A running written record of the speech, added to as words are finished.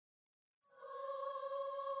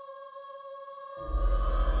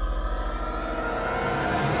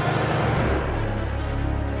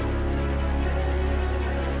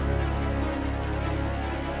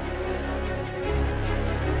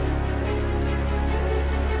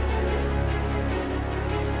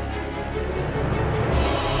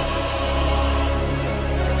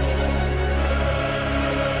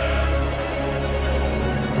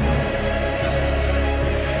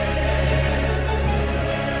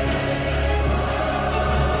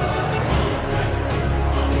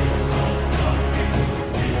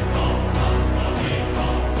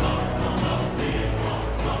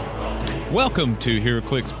Welcome to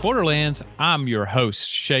HeroClix Borderlands. I'm your host,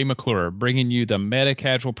 Shay McClure, bringing you the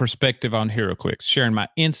meta-casual perspective on HeroClix, sharing my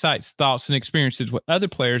insights, thoughts, and experiences with other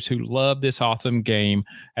players who love this awesome game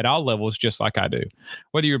at all levels, just like I do.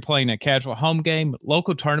 Whether you're playing a casual home game,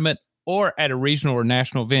 local tournament, or at a regional or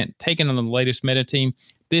national event, taking on the latest meta team,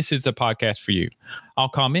 this is the podcast for you. All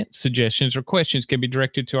comments, suggestions, or questions can be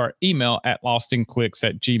directed to our email at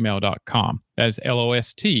lostinclicks@gmail.com. That is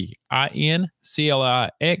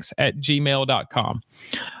LOSTINCLIX@gmail.com.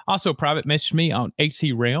 Also, private message me on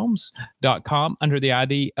hcrealms.com under the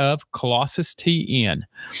ID of ColossusTN.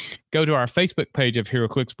 Go to our Facebook page of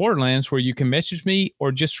HeroClix Borderlands where you can message me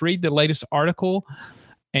or just read the latest article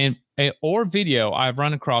or video I've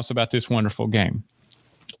run across about this wonderful game.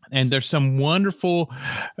 And there's some wonderful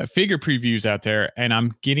figure previews out there, and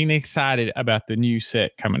I'm getting excited about the new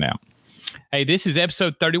set coming out. Hey, this is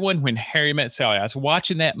episode 31, When Harry Met Sally. I was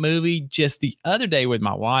watching that movie just the other day with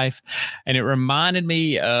my wife, and it reminded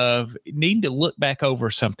me of needing to look back over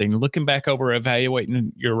something, looking back over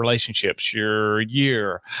evaluating your relationships, your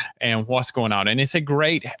year, and what's going on. And it's a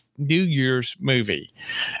great New Year's movie.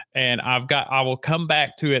 And I will come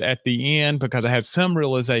back to it at the end because I had some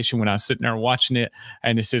realization when I was sitting there watching it.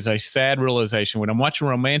 And this is a sad realization when I'm watching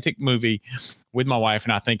a romantic movie with my wife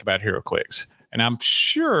and I think about HeroClix. And I'm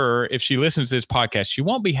sure if she listens to this podcast, she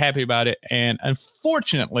won't be happy about it. And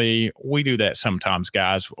unfortunately, we do that sometimes,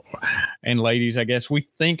 guys and ladies. I guess we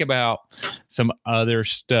think about some other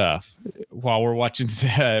stuff while we're watching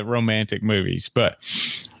romantic movies. But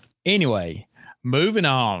anyway, moving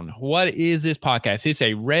on. What is this podcast? It's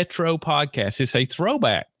a retro podcast. It's a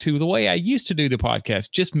throwback to the way I used to do the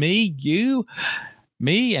podcast. Just me, you,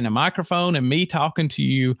 me and a microphone and me talking to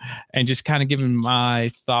you and just kind of giving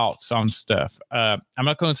my thoughts on stuff. I'm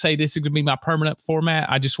not going to say this is going to be my permanent format.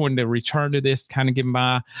 I just wanted to return to this, kind of give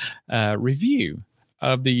my review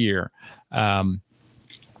of the year.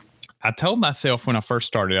 I told myself when I first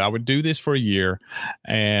started, I would do this for a year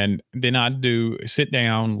and then I'd sit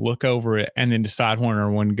down, look over it, and then decide where I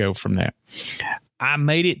want to go from there. I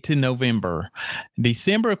made it to November.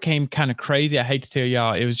 December came kind of crazy. I hate to tell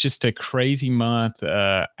y'all, it was just a crazy month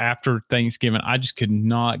after Thanksgiving. I just could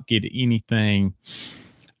not get anything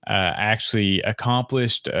actually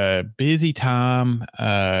accomplished. Busy time,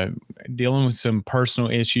 dealing with some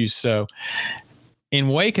personal issues. So in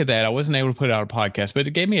wake of that, I wasn't able to put out a podcast, but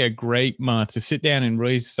it gave me a great month to sit down and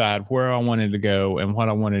really decide where I wanted to go and what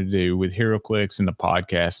I wanted to do with HeroClix and the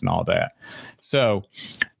podcast and all that. So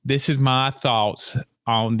this is my thoughts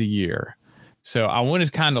on the year. So I wanted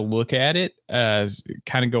to kind of look at it,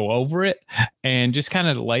 kind of go over it, and just kind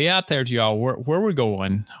of lay out there to y'all where we're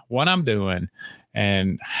going, what I'm doing,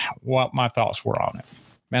 and what my thoughts were on it.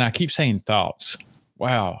 Man, I keep saying thoughts.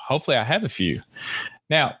 Wow. Hopefully I have a few.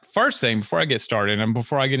 Now, first thing, before I get started and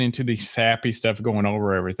before I get into the sappy stuff going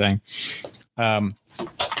over everything, I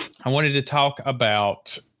wanted to talk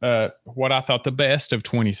about what I thought the best of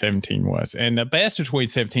 2017 was. And the best of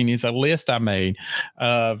 2017 is a list I made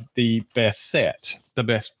of the best set, the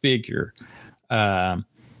best figure, the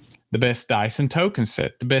best dice and token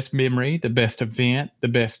set, the best memory, the best event, the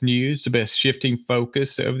best news, the best shifting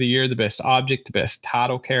focus of the year, the best object, the best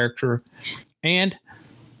title character, and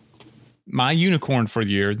my unicorn for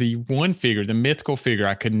the year, the one figure, the mythical figure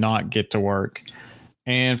I could not get to work,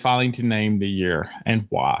 and finally to name the year and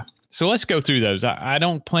why. So let's go through those. I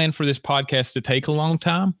don't plan for this podcast to take a long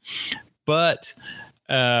time, but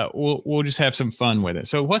we'll just have some fun with it.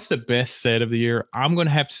 So what's the best set of the year? I'm going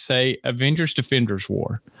to have to say Avengers Defenders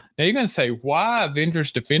War. Now you're going to say, why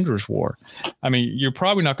Avengers Defenders War? I mean, you're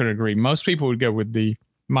probably not going to agree. Most people would go with the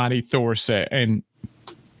Mighty Thor set, and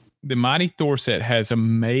the Mighty Thor set has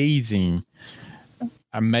amazing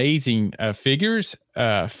figures,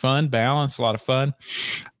 fun, balance, a lot of fun.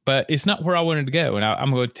 But it's not where I wanted to go, and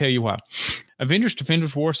I'm going to tell you why. Avengers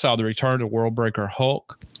Defenders War saw the return of Worldbreaker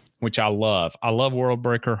Hulk, which I love. I love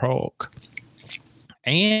Worldbreaker Hulk.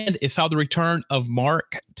 And it saw the return of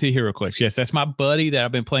Mark to HeroClix. Yes, that's my buddy that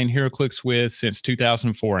I've been playing HeroClix with since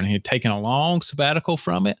 2004, and he had taken a long sabbatical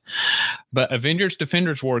from it. But Avengers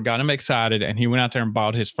Defenders War got him excited, and he went out there and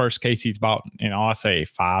bought his first case he's bought in, I say,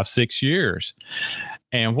 5-6 years.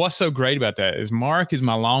 And what's so great about that is Mark is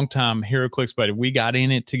my longtime HeroClix buddy. We got in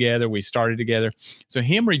it together. We started together. So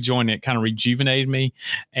him rejoining it kind of rejuvenated me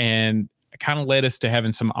and kind of led us to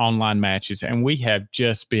having some online matches. And we have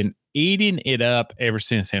just been eating it up ever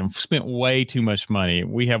since then. We've spent way too much money.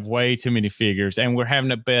 We have way too many figures, and we're having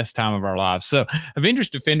the best time of our lives. So Avengers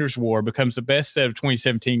Defenders War becomes the best set of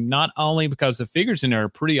 2017, not only because the figures in there are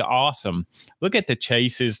pretty awesome. Look at the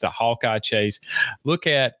chases, the Hawkeye chase. Look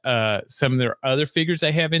at some of their other figures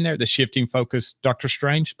they have in there, the shifting focus Doctor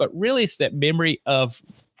Strange. But really, it's that memory of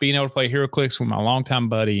being able to play HeroClix with my longtime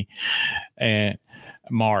buddy and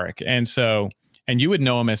Mark. And you would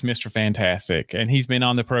know him as Mr. Fantastic, and he's been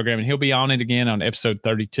on the program, and he'll be on it again on episode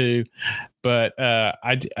 32. But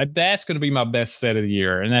that's going to be my best set of the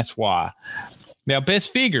year, and that's why. Now,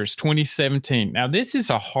 best figures 2017. Now, this is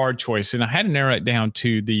a hard choice, and I had to narrow it down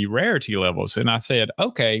to the rarity levels. And I said,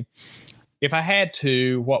 okay, if I had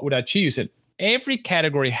to, what would I choose? And every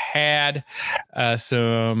category had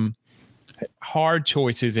some hard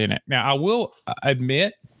choices in it. Now, I will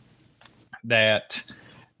admit that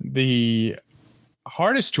the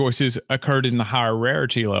hardest choices occurred in the higher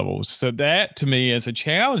rarity levels. So that, to me, is a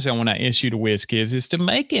challenge I want to issue to WizKids, is to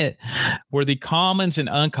make it where the commons and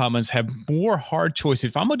uncommons have more hard choices.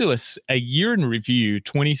 If I'm going to do a year in review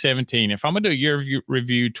 2017, if I'm going to do a year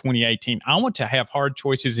review 2018, I want to have hard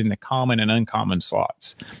choices in the common and uncommon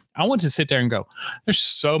slots. I want to sit there and go, there's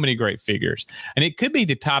so many great figures. And it could be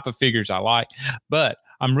the type of figures I like, but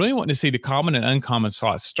I'm really wanting to see the common and uncommon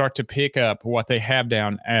slots start to pick up what they have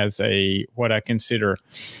down as what I consider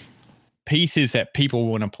pieces that people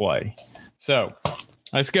want to play. So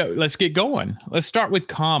let's go. Let's get going. Let's start with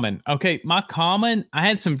common. Okay, my common, I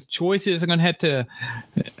had some choices I'm going to have to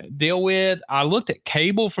deal with. I looked at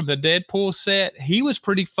Cable from the Deadpool set. He was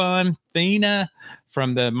pretty fun. Thena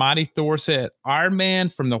from the Mighty Thor set. Iron Man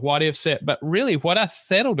from the What If set. But really what I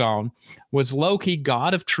settled on was Loki,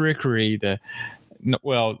 God of Trickery,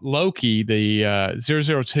 Loki, the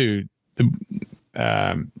 002,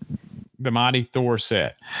 the Mighty Thor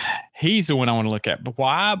set. He's the one I want to look at. But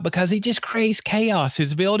why? Because he just creates chaos.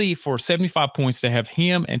 His ability for 75 points to have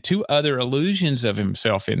him and 2 other illusions of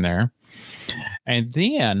himself in there. And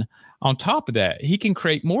then on top of that, he can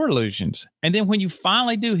create more illusions. And then when you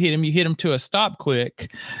finally do hit him, you hit him to a stop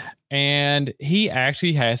click, and he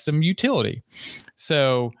actually has some utility.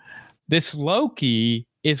 So this Loki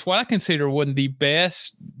is what I consider one of the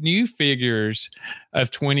best new figures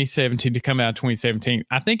of 2017 to come out in 2017.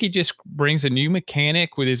 I think he just brings a new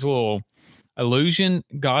mechanic with his little illusion,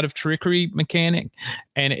 God of Trickery mechanic,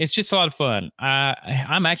 and it's just a lot of fun.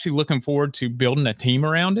 I'm actually looking forward to building a team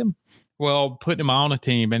around him. Well, putting him on a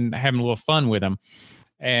team and having a little fun with him.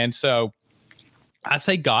 And so I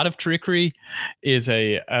say God of Trickery is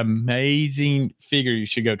a amazing figure you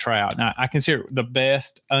should go try out. Now, I consider it the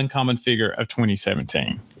best uncommon figure of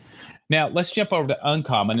 2017. Now, let's jump over to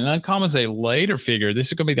uncommon. And uncommon is a later figure. This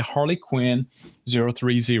is going to be the Harley Quinn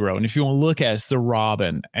 030. And if you want to look at it, it's the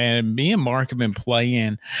Robin. And me and Mark have been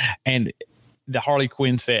playing and the Harley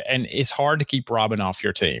Quinn set, and it's hard to keep Robin off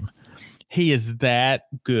your team. He is that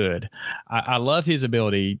good. I love his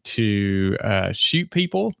ability to shoot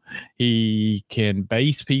people. He can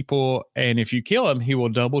base people. And if you kill him, he will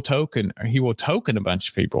double token, or he will token a bunch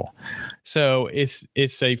of people. So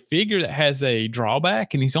it's a figure that has a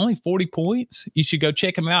drawback, and he's only 40 points. You should go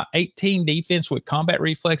check him out. 18 defense with combat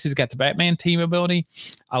reflexes. Got the Batman team ability,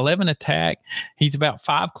 11 attack. He's about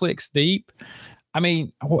 5 clicks deep. I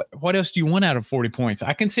mean, what else do you want out of 40 points?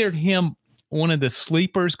 I considered him one of the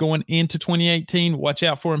sleepers going into 2018. Watch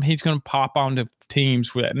out for him. He's going to pop onto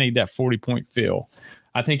teams that need that 40-point fill.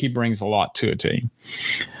 I think he brings a lot to a team.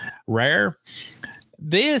 Rare.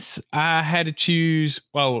 This, I had to choose.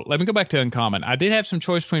 Well, let me go back to uncommon. I did have some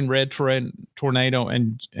choice between Red Tornado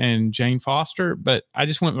and Jane Foster, but I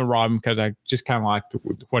just went with Robin because I just kind of liked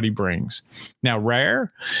what he brings. Now,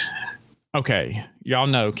 rare. Okay, y'all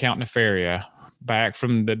know Count Nefaria. Back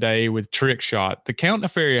from the day with Trick Shot. The Count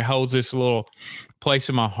Nefaria holds this little place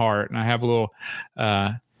in my heart, and I have a little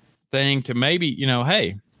thing to maybe,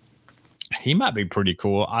 hey, he might be pretty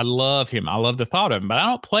cool. I love him. I love the thought of him, but I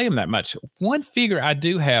don't play him that much. One figure I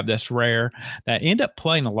do have that's rare that I end up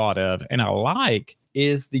playing a lot of, and I like,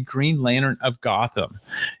 is the Green Lantern of Gotham.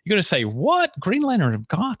 You're going to say, what? Green Lantern of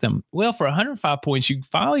Gotham? Well, for 105 points, you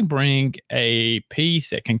finally bring a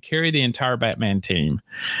piece that can carry the entire Batman team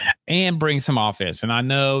and bring some offense. And I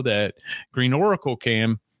know that Green Oracle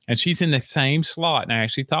can, and she's in the same slot, and I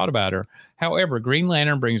actually thought about her. However, Green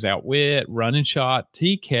Lantern brings Outwit, Running Shot,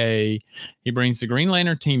 TK. He brings the Green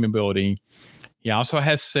Lantern team ability. He also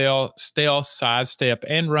has stealth, sidestep,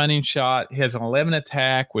 and running shot. He has an 11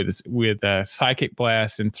 attack with Psychic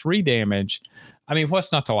Blast and 3 damage. I mean,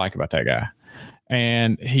 what's not to like about that guy?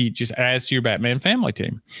 and he just adds to your Batman family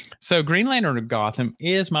team. So Green Lantern of Gotham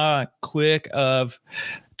is my click of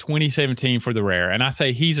 2017 for the rare. And I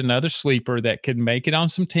say he's another sleeper that could make it on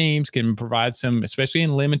some teams, can provide some, especially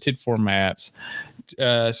in limited formats,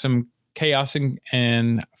 some chaos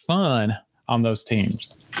and fun on those teams.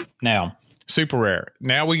 Now, super rare.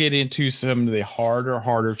 Now we get into some of the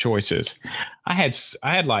harder choices. I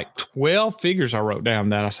had like 12 figures I wrote down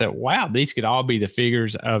that I said, wow, these could all be the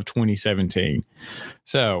figures of 2017.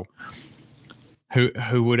 So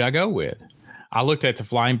who would I go with? I looked at the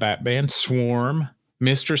Flying Batman, Swarm,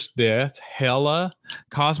 Mistress Death, Hela,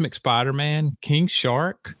 Cosmic Spider-Man, King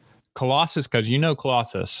Shark, Colossus, because you know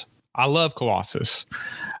Colossus. I love Colossus.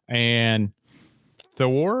 And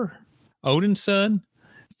Thor, Odin's son,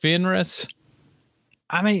 Fenris.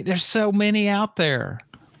 I mean, there's so many out there.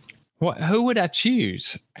 Who would I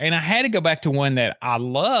choose? And I had to go back to one that I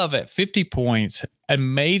love at 50 points.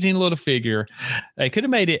 Amazing little figure. They could have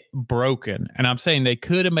made it broken. And I'm saying they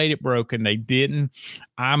could have made it broken. They didn't.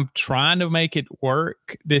 I'm trying to make it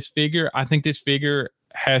work, this figure. I think this figure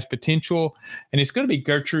has potential. And it's going to be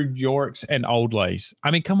Gertrude Yorks and Old Lace.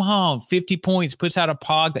 I mean, come on. 50 points puts out a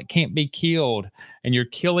Pog that can't be killed. And you're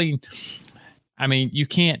killing. I mean, you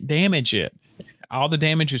can't damage it. All the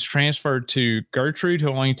damage is transferred to Gertrude, who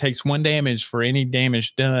only takes 1 damage for any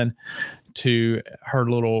damage done to her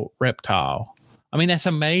little reptile. I mean, that's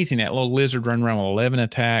amazing. That little lizard running around with 11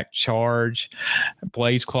 attack, charge,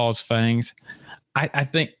 blaze claws, fangs. I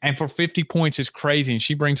think, and for 50 points is crazy. And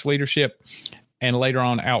she brings leadership and later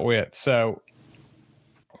on outwit. So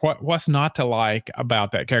what's not to like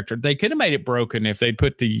about that character? They could have made it broken if they'd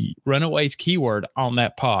put the Runaways keyword on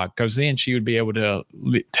that Pog, because then she would be able to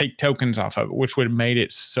take tokens off of it, which would have made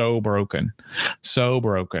it so broken, so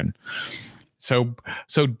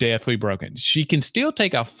deathly broken. She can still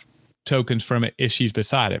take off tokens from it if she's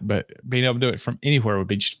beside it, but being able to do it from anywhere would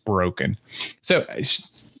be just broken. So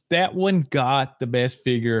that one got the best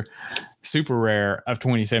figure, super rare of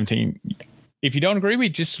 2017. If you don't agree with me,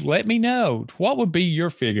 just let me know. What would be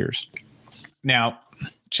your figures? Now,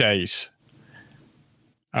 Chase.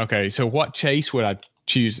 Okay, so what Chase would I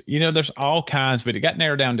choose? You know, there's all kinds, but it got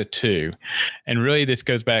narrowed down to 2. And really, this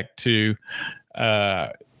goes back to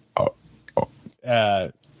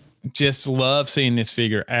just love seeing this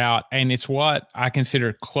figure out. And it's what I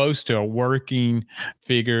consider close to a working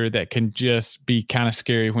figure that can just be kind of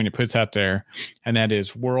scary when it puts out there. And that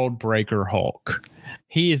is World Breaker Hulk.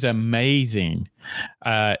 He is amazing.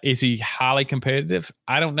 Is he highly competitive?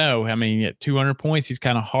 I don't know. I mean, at 200 points, he's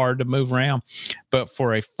kind of hard to move around. But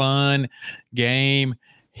for a fun game,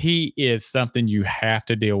 he is something you have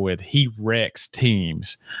to deal with. He wrecks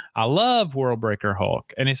teams. I love World Breaker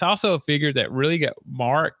Hulk. And it's also a figure that really got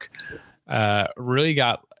Mark really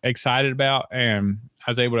got excited about. And I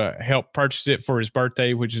was able to help purchase it for his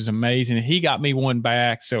birthday, which is amazing. He got me one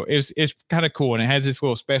back. So it's kind of cool. And it has this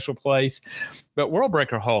little special place. But World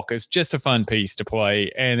Breaker Hulk is just a fun piece to play.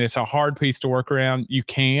 And it's a hard piece to work around. You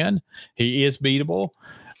can. He is beatable.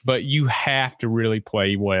 But you have to really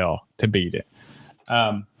play well to beat it.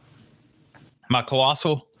 My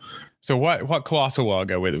Colossal. So what Colossal will I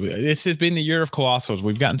go with? This has been the year of Colossals.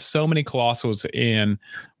 We've gotten so many Colossals in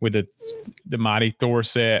with the Mighty Thor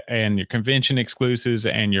set and your convention exclusives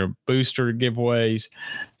and your booster giveaways.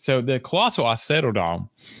 So the Colossal I settled on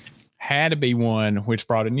had to be one which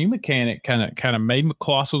brought a new mechanic, kind of made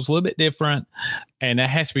Colossals a little bit different, and that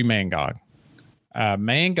has to be Mangog.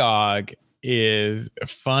 Mangog is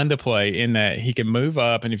fun to play in that he can move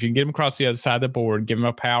up, and if you can get him across the other side of the board, give him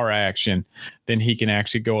a power action, then he can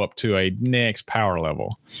actually go up to a next power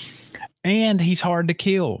level. And he's hard to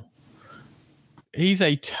kill. He's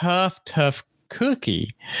a tough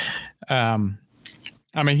cookie. I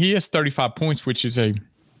mean, he has 35 points, which is a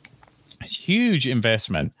huge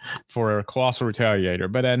investment for a Colossal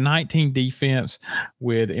Retaliator, but at 19 defense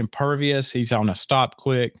with Impervious, he's on a stop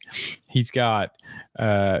click. He's got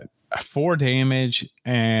 4 damage,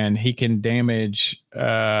 and he can damage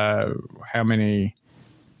how many?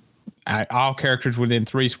 All characters within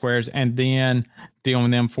 3 squares, and then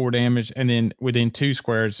dealing them 4 damage, and then within 2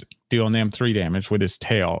 squares, dealing them 3 damage with his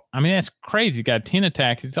tail. I mean, that's crazy. He's got 10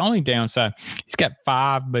 attacks. It's only downside. He's got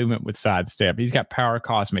 5 movement with sidestep. He's got power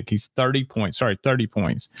cosmic. He's 30 points.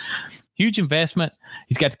 Huge investment.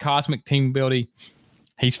 He's got the cosmic team ability.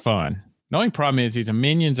 He's fun. The only problem is he's a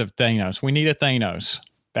minions of Thanos. We need a Thanos.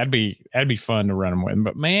 That'd be fun to run him with.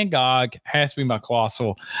 But Mangog has to be my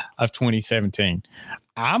Colossal of 2017.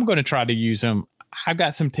 I'm going to try to use him. I've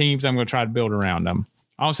got some teams I'm going to try to build around them.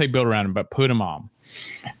 I don't say build around them, but put them on.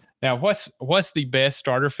 Now, what's the best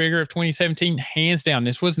starter figure of 2017? Hands down,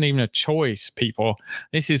 this wasn't even a choice, people.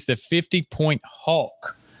 This is the 50-point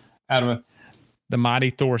Hulk out of the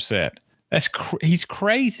Mighty Thor set. He's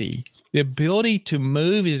crazy. The ability to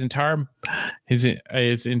move his entire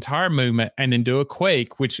movement and then do a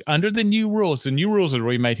quake, which under the new rules that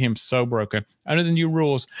really made him so broken. Under the new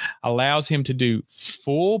rules, allows him to do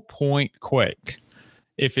full point quake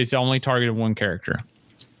if it's only targeted one character.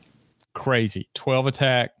 Crazy. 12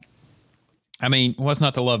 attack. I mean, what's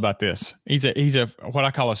not to love about this? He's a what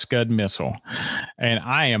I call a Scud missile, and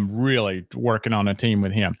I am really working on a team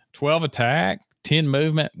with him. 12 attack, 10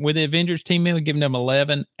 movement with the Avengers team, giving them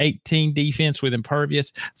 11, 18 defense with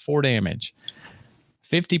impervious, 4 damage.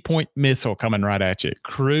 50-point missile coming right at you.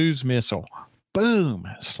 Cruise missile, boom,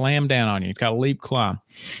 slam down on you. He's got a leap climb.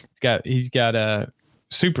 He's got a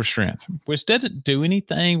super strength, which doesn't do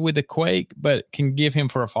anything with the quake, but can give him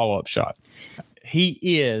for a follow-up shot. He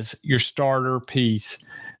is your starter piece.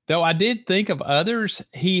 Though I did think of others,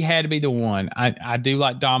 he had to be the one. I do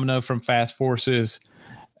like Domino from Fast Forces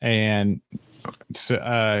and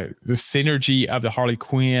the synergy of the Harley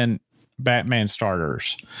Quinn Batman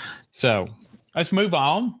starters. So let's move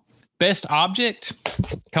on. Best object.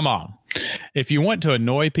 Come on. If you want to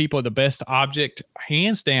annoy people, the best object,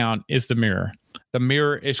 hands down, is the mirror. The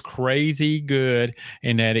mirror is crazy good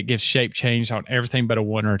in that it gives shape change on everything but a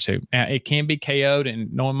 1 or 2. Now, it can be KO'd,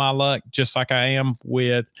 and knowing my luck, just like I am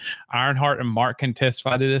with Ironheart, and Mark can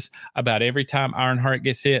testify to this, about every time Ironheart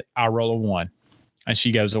gets hit, I roll a 1, and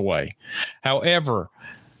she goes away. However,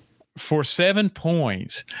 for 7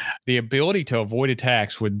 points, the ability to avoid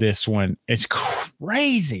attacks with this one is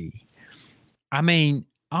crazy. I mean,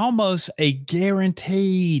 almost a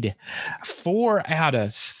guaranteed 4 out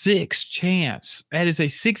of 6 chance. That is a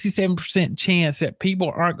 67% chance that people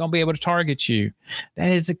aren't going to be able to target you.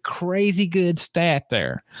 That is a crazy good stat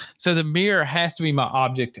there. So the mirror has to be my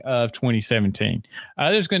object of 2017.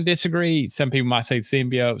 Others going to disagree. Some people might say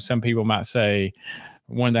symbiote. Some people might say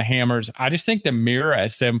one of the hammers. I just think the mirror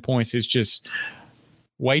at 7 points is just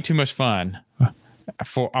way too much fun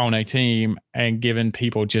on a team, and giving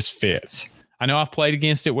people just fits. I know I've played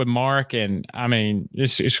against it with Mark, and I mean,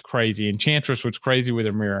 it's crazy. Enchantress was crazy with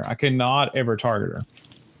her mirror. I could not ever target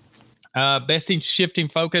her. Best in shifting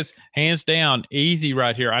focus, hands down, easy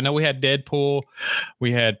right here. I know we had Deadpool,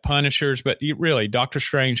 we had Punishers, but really, Doctor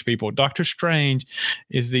Strange, people. Doctor Strange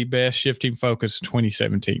is the best shifting focus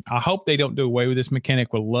 2017. I hope they don't do away with this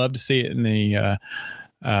mechanic. Would love to see it in the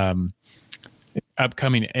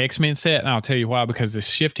upcoming X-Men set, and I'll tell you why. Because the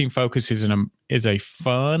shifting focus is a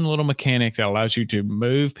fun little mechanic that allows you to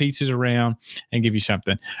move pieces around and give you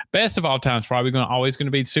something. Best of all time is probably always going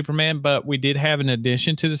to be Superman, but we did have an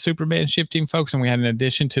addition to the Superman shifting focus, and we had an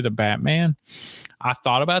addition to the Batman. I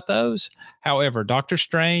thought about those. However, Doctor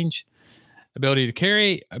Strange, ability to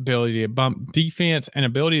carry, ability to bump defense, and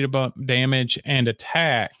ability to bump damage and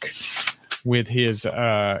attack with his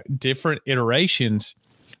different iterations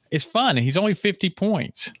is fun. And he's only 50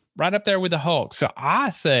 points, right up there with the Hulk. So I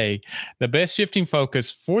say the best shifting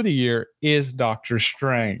focus for the year is Doctor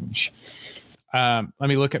Strange. Let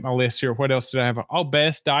me look at my list here. What else did I have? Oh,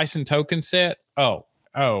 best Dyson token set.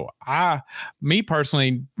 Me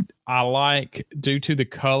personally, I like, due to the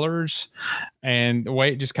colors and the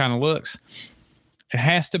way it just kind of looks, it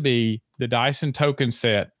has to be the Dyson token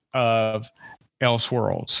set of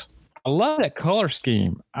Elseworlds. I love that color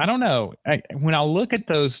scheme. I don't know. When I look at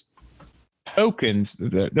those tokens,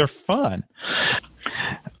 they're fun.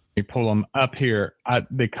 Let me pull them up here.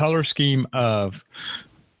 The color scheme of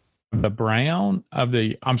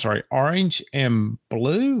the orange and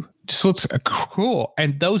blue just looks cool.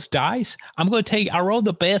 And those dice, I'm going to tell you, I rolled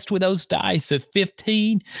the best with those dice at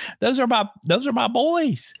 15. Those are my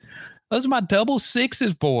boys. Those are my double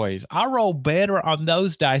sixes, boys. I roll better on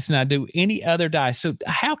those dice than I do any other dice. So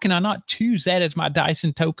how can I not choose that as my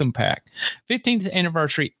Dyson token pack? 15th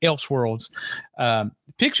anniversary Elseworlds.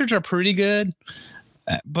 Pictures are pretty good,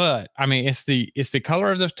 but I mean, it's the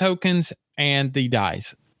color of the tokens and the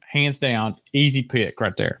dice. Hands down, easy pick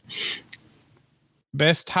right there.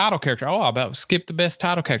 Best title character. Oh, I about skipped the best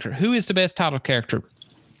title character. Who is the best title character?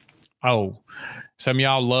 Oh, some of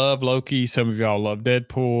y'all love Loki. Some of y'all love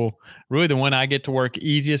Deadpool. Really, the one I get to work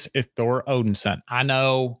easiest is Thor Odinson. I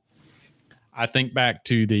know. I think back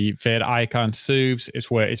to the Fed Icon Soups.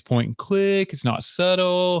 It's where it's point and click. It's not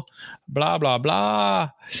subtle. Blah, blah, blah.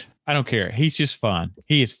 I don't care. He's just fun.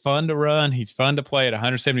 He is fun to run. He's fun to play at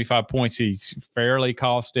 175 points. He's fairly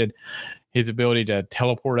costed. His ability to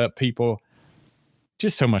teleport up people,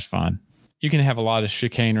 just so much fun. You can have a lot of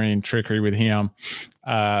chicanery and trickery with him.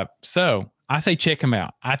 So I say check him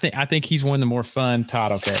out. I think he's one of the more fun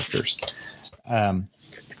title characters.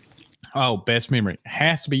 Best memory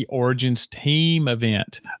has to be Origins team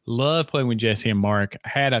event. Love playing with Jesse and Mark.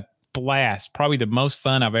 Had a blast. Probably the most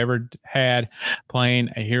fun I've ever had playing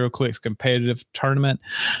a HeroClix competitive tournament.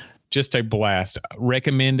 Just a blast.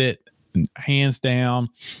 Recommend it hands down.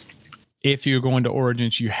 If you're going to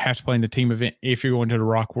Origins, you have to play in the team event. If you're going to the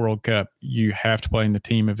Rock World Cup, you have to play in the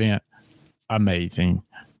team event. Amazing.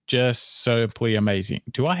 Just simply amazing.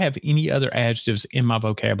 Do I have any other adjectives in my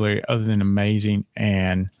vocabulary other than amazing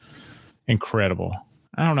and incredible?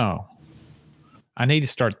 I don't know. I need to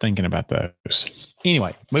start thinking about those.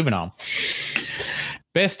 Anyway, moving on.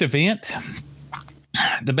 Best event.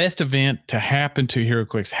 The best event to happen to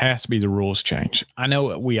HeroClix has to be the rules change. I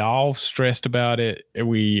know we all stressed about it.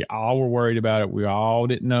 We all were worried about it. We all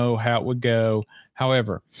didn't know how it would go.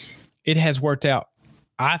 However, it has worked out,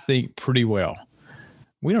 I think, pretty well.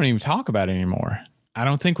 We don't even talk about it anymore. I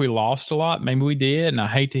don't think we lost a lot. Maybe we did. And I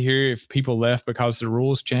hate to hear if people left because the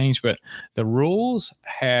rules changed, but the rules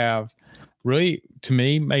have really, to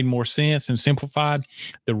me, made more sense and simplified.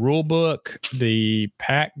 The rule book, the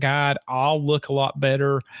pack guide, all look a lot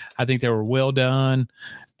better. I think they were well done.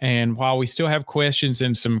 And while we still have questions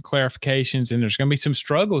and some clarifications, and there's going to be some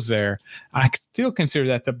struggles there, I still consider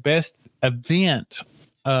that the best event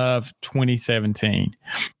of 2017.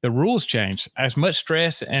 The rules changed. As much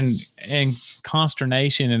stress and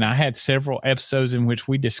consternation, and I had several episodes in which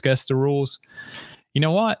we discussed the rules. You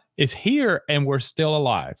know what? It's here and we're still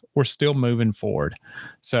alive. We're still moving forward.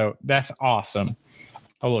 So that's awesome.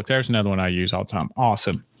 Oh, look, there's another one I use all the time.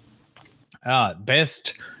 Awesome.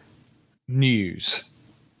 Best news.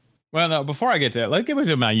 Well, no, before I get to that, let's get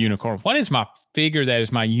into my unicorn. What is my figure that is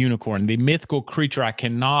my unicorn? The mythical creature I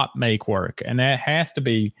cannot make work. And that has to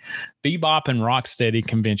be Bebop and Rocksteady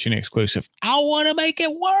convention exclusive. I want to make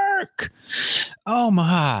it work. Oh,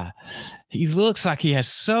 my. He looks like he has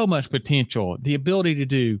so much potential. The ability to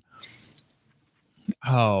do,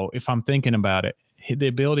 if I'm thinking about it, the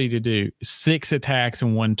ability to do 6 attacks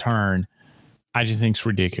in one turn, I just think it's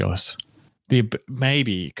ridiculous.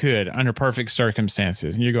 Maybe could under perfect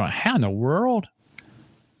circumstances. And you're going, how in the world?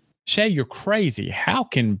 Shay, you're crazy. How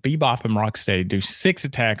can Bebop and Rocksteady do 6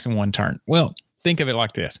 attacks in one turn? Well, think of it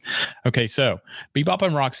like this. Okay, so Bebop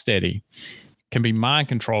and Rocksteady can be mind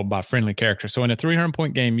controlled by friendly characters. So in a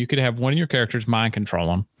 300-point game, you could have one of your characters mind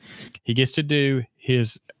control him. He gets to do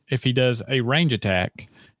if he does a range attack,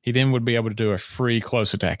 he then would be able to do a free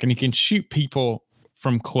close attack. And he can shoot people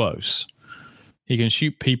from close. He can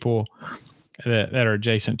shoot people that are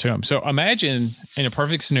adjacent to him. So imagine in a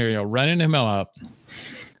perfect scenario, running him up,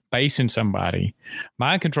 basing somebody,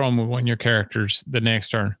 mind controlling with one of your characters the next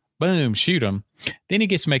turn, boom, shoot him. Then he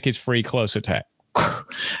gets to make his free close attack.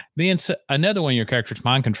 Then another one of your characters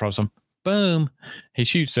mind controls him, boom, he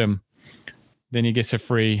shoots him. Then he gets a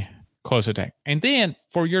free close attack. And then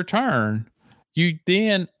for your turn, you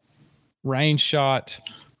then range shot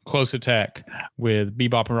close attack with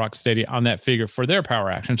Bebop and Rocksteady on that figure for their power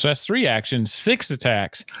action. So that's 3 actions, 6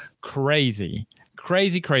 attacks. Crazy.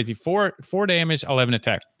 4 damage, 11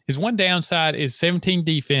 attack. His one downside is 17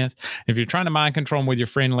 defense. If you're trying to mind control him with your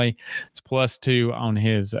friendly, it's +2 on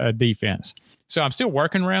his defense. So I'm still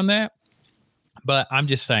working around that, but I'm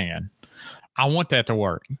just saying, I want that to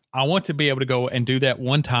work. I want to be able to go and do that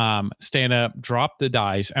one time, stand up, drop the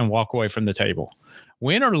dice, and walk away from the table.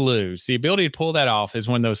 Win or lose, the ability to pull that off is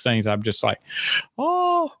one of those things I'm just like,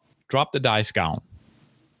 drop the dice, gone.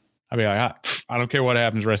 I'll be like, I don't care what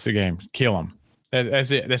happens the rest of the game. Kill him.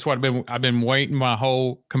 That's it. That's what I've been waiting my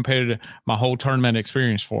whole tournament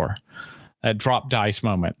experience for. That drop dice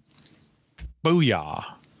moment. Booyah.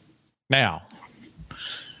 Now,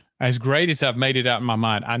 as great as I've made it out in my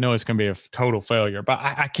mind, I know it's going to be a total failure, but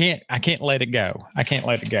I can't let it go. I can't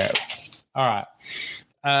let it go. All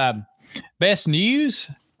right. Best news.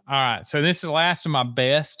 All right. So this is the last of my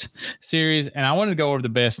best series, and I wanted to go over the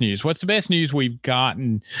best news. What's the best news we've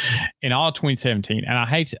gotten in all of 2017? And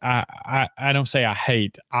I don't say I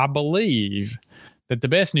hate. I believe that the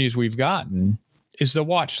best news we've gotten is the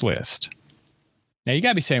watch list. Now you got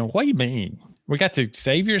to be saying, what do you mean? We got the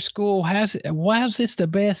Xavier School. How's this the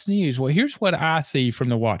best news? Well, here's what I see from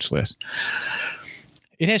the watch list.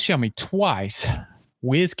 It has shown me twice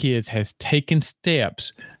WizKids has taken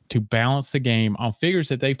steps to balance the game on figures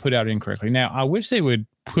that they put out incorrectly. Now, I wish they would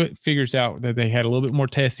put figures out that they had a little bit more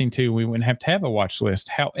testing too. We wouldn't have to have a watch list.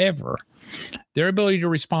 However, their ability to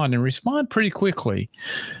respond pretty quickly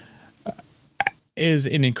is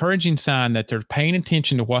an encouraging sign that they're paying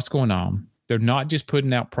attention to what's going on. They're not just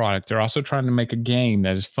putting out product. They're also trying to make a game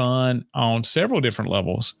that is fun on several different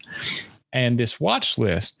levels. and this watch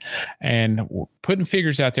list and putting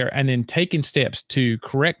figures out there and then taking steps to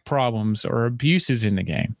correct problems or abuses in the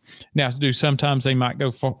game. Now, sometimes they might go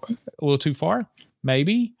a little too far?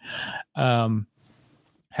 Maybe. However,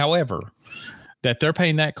 that they're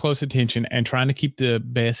paying that close attention and trying to keep the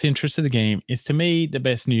best interest of the game is, to me, the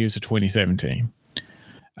best news of 2017.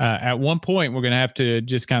 At one point, we're going to have to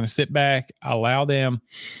just kind of sit back, allow them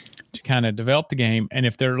to kind of develop the game. And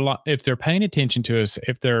if they're paying attention to us,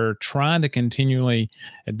 if they're trying to continually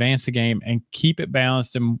advance the game and keep it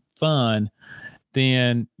balanced and fun,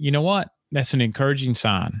 then you know what? That's an encouraging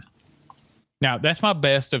sign. Now, that's my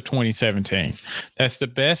best of 2017. That's the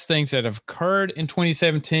best things that have occurred in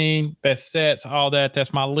 2017, best sets, all that.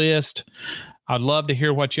 That's my list. I'd love to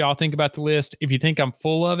hear what y'all think about the list. If you think I'm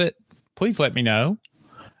full of it, please let me know.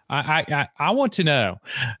 I want to know.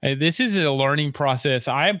 This is a learning process.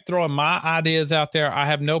 I am throwing my ideas out there. I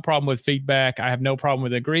have no problem with feedback. I have no problem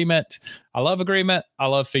with agreement. I love agreement. I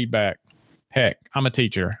love feedback. Heck, I'm a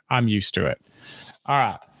teacher. I'm used to it. All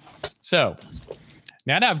right. So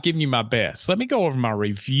now that I've given you my best, let me go over my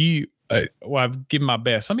review. I've given my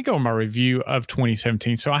best. Let me go over my review of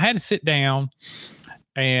 2017. So I had to sit down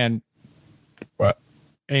and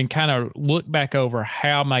kind of look back over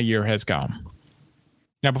how my year has gone.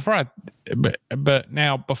 Now, before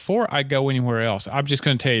I go anywhere else, I'm just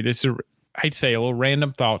going to tell you, this is, I hate to say, a little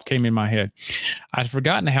random thought came in my head. I'd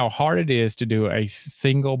forgotten how hard it is to do a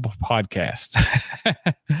single podcast.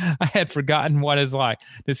 I had forgotten what it's like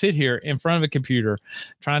to sit here in front of a computer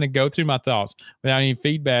trying to go through my thoughts without any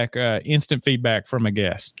feedback, instant feedback from a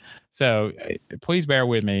guest. So please bear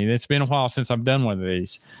with me. It's been a while since I've done one of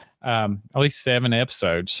these, at least 7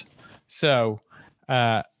 episodes. So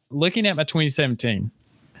looking at my 2017,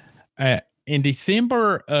 in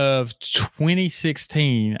December of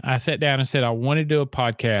 2016, I sat down and said I wanted to do a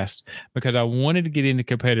podcast because I wanted to get into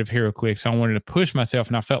competitive HeroClix. I wanted to push myself,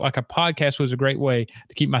 and I felt like a podcast was a great way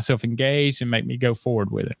to keep myself engaged and make me go forward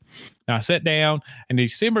with it. Now, I sat down, and in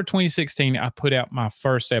December 2016, I put out my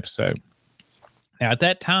first episode. Now, at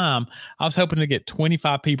that time, I was hoping to get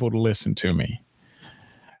 25 people to listen to me.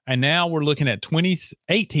 And now we're looking at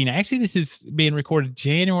 2018. Actually, this is being recorded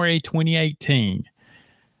January 2018.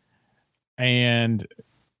 And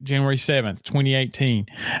January 7th, 2018.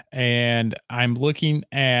 And I'm looking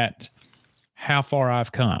at how far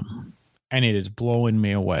I've come, and it is blowing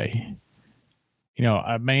me away. You know,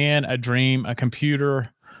 a man, a dream, a computer,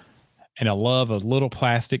 and a love of little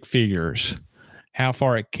plastic figures. How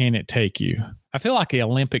far can it take you? I feel like the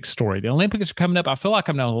Olympic story. The Olympics are coming up. I feel like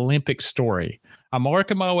I'm an Olympic story. I'm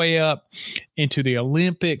working my way up into the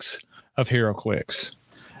Olympics of HeroClix.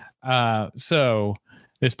 So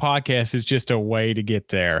this podcast is just a way to get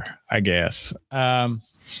there, I guess.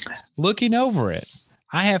 Looking over it,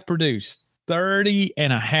 I have produced 30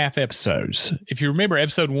 and a half episodes. If you remember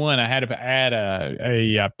episode 1, I had to add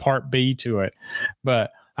a part B to it,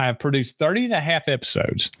 but I have produced 30 and a half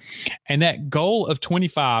episodes. And that goal of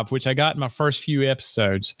 25, which I got in my first few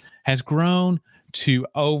episodes, has grown to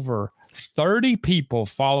over 30 people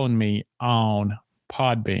following me on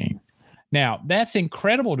Podbean. Now, that's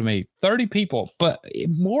incredible to me, 30 people. But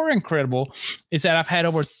more incredible is that I've had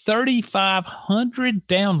over 3,500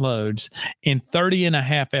 downloads in 30 and a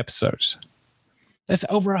half episodes. That's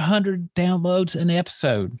over 100 downloads an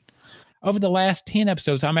episode. Over the last 10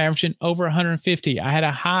 episodes, I'm averaging over 150. I had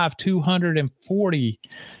a high of 240,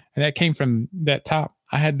 and that came from that top.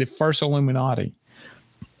 I had the first Illuminati.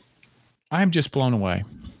 I'm just blown away.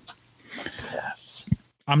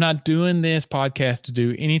 I'm not doing this podcast to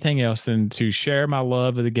do anything else than to share my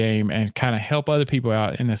love of the game and kind of help other people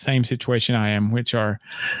out in the same situation I am, which are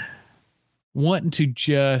wanting to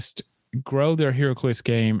just grow their HeroClix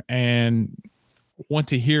game and want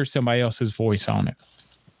to hear somebody else's voice on it.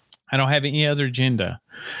 I don't have any other agenda.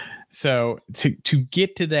 So to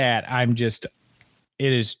get to that,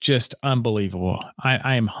 it is just unbelievable.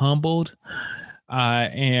 I am humbled. I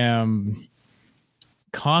am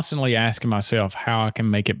constantly asking myself how I can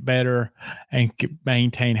make it better and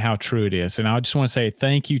maintain how true it is. And I just want to say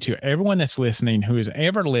thank you to everyone that's listening, who has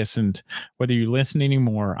ever listened, whether you listen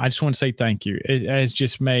anymore. I just want to say thank you. It has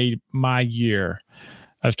just made my year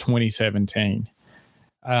of 2017.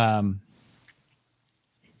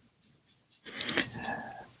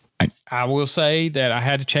 I will say that I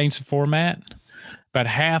had to change the format, but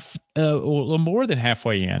a little more than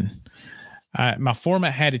halfway in. My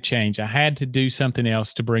format had to change. I had to do something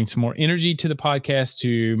else to bring some more energy to the podcast,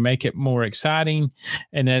 to make it more exciting.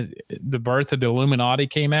 And then the birth of the Illuminati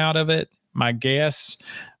came out of it. My guests,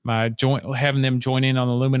 having them join in on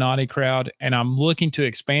the Illuminati crowd. And I'm looking to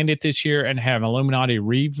expand it this year and have Illuminati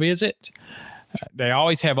revisit. They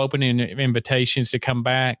always have open invitations to come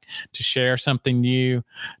back, to share something new,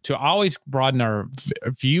 to always broaden our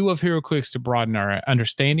view of HeroClix, to broaden our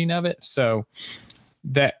understanding of it. So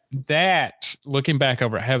that looking back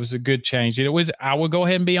over it was a good change. It was, I will go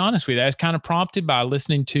ahead and be honest with you, that's kind of prompted by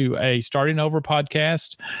listening to a Starting Over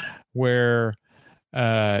podcast where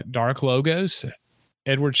Dark Logos,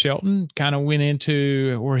 Edward Shelton, kind of went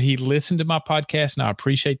into where he listened to my podcast, and I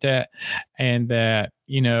appreciate that. And that,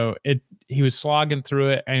 he was slogging through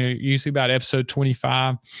it, and usually about episode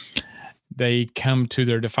 25, they come to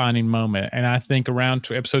their defining moment. And I think around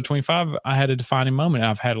episode 25, I had a defining moment.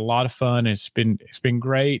 I've had a lot of fun. It's been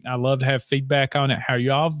great. I love to have feedback on it, how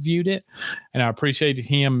y'all viewed it. And I appreciated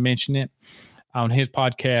him mentioning it on his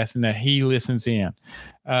podcast and that he listens in.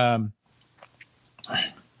 I've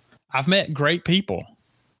met great people.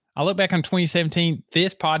 I look back on 2017,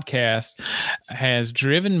 this podcast has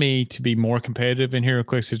driven me to be more competitive in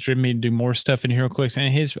HeroClix. It's driven me to do more stuff in HeroClix, and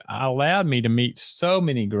it has allowed me to meet so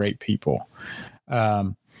many great people.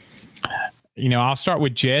 I'll start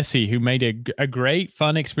with Jesse, who made a great,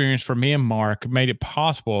 fun experience for me and Mark, made it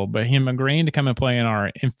possible, but him agreeing to come and play in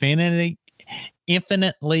our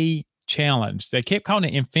Infinitely Challenged. They kept calling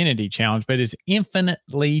it Infinity Challenge, but it's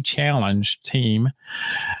Infinitely Challenged team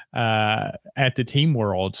at the Team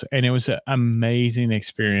Worlds, and it was an amazing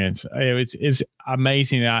experience. It's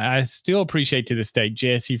amazing. I still appreciate to this day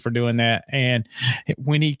Jesse for doing that. And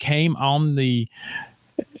when he came on the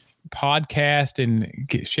podcast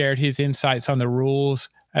and shared his insights on the rules,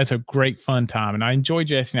 that's a great fun time. And I enjoy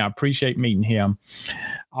Jesse, and I appreciate meeting him.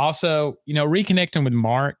 Also, reconnecting with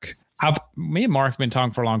Mark. Me and Mark have been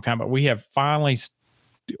talking for a long time, but we have finally,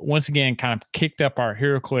 once again, kind of kicked up our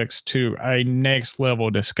HeroClix to a next level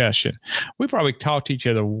discussion. We probably talk to each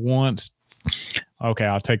other once. Okay,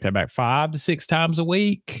 I'll take that back. 5 to 6 times a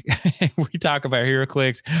week. We talk about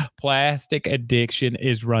HeroClix. Plastic addiction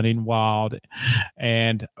is running wild,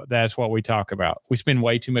 and that's what we talk about. We spend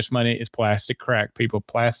way too much money. It's plastic crack, people.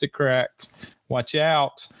 Plastic crack. Watch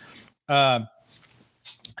out.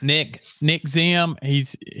 Nick Zim,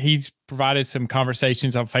 he's provided some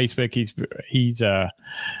conversations on Facebook. He's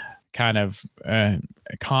kind of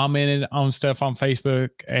commented on stuff on Facebook,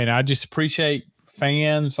 and I just appreciate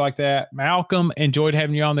fans like that. Malcolm, enjoyed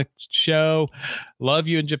having you on the show. Love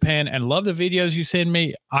you in Japan, and love the videos you send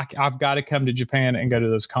me. I've got to come to Japan and go to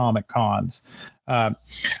those Comic Cons.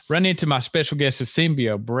 Run into my special guests of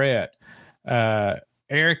Symbio, Brett,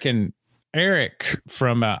 Eric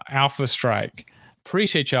from Alpha Strike.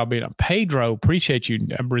 Appreciate y'all being on. Pedro, appreciate you.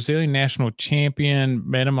 A Brazilian national champion.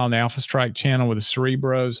 Met him on the Alpha Strike channel with the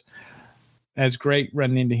Cerebros. That's great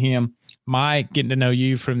running into him. Mike, getting to know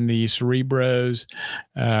you from the Cerebros.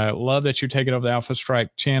 Love that you're taking over the Alpha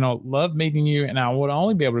Strike channel. Love meeting you, and I would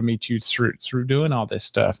only be able to meet you through doing all this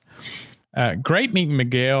stuff. Great meeting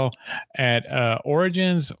Miguel at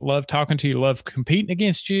Origins. Love talking to you. Love competing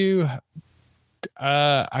against you.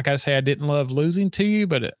 I gotta say, I didn't love losing to you,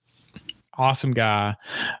 but awesome guy.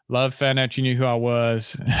 Love found out you knew who I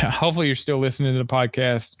was. Hopefully you're still listening to the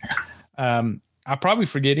podcast. I'm probably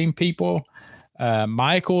forgetting people.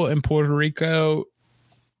 Michael in Puerto Rico,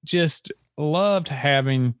 just loved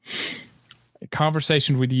having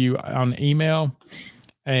conversations with you on email,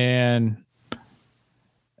 and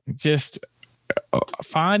just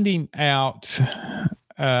finding out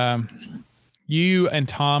you and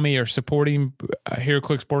Tommy are supporting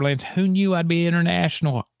HeroClix Borderlands. Who knew I'd be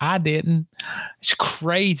international? I didn't. It's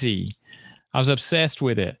crazy. I was obsessed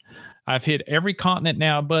with it. I've hit every continent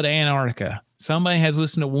now but Antarctica. Somebody has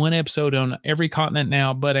listened to one episode on every continent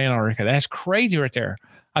now but Antarctica. That's crazy right there.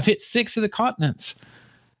 I've hit 6 of the continents.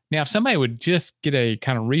 Now, if somebody would just get a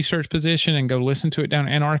kind of research position and go listen to it down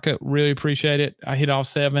in Antarctica, really appreciate it. I hit all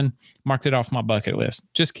 7, marked it off my bucket list.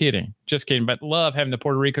 Just kidding. But love having the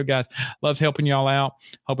Puerto Rico guys. Love helping y'all out.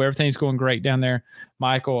 Hope everything's going great down there.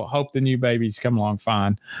 Michael, hope the new babies come along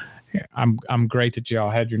fine. I'm great that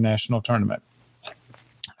y'all had your national tournament.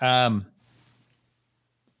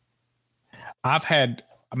 I've had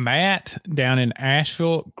Matt down in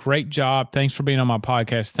Asheville. Great job. Thanks for being on my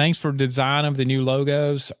podcast. Thanks for design of the new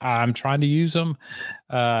logos. I'm trying to use them.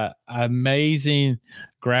 Amazing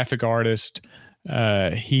graphic artist.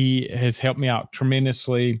 He has helped me out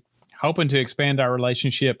tremendously. Hoping to expand our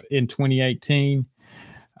relationship in 2018.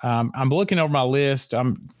 I'm looking over my list.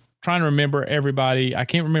 I'm trying to remember everybody. I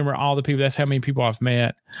can't remember all the people. That's how many people I've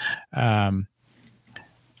met.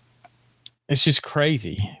 It's just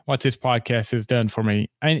crazy what this podcast has done for me.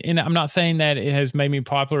 And I'm not saying that it has made me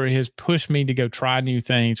popular. It has pushed me to go try new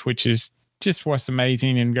things, which is just what's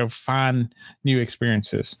amazing and go find new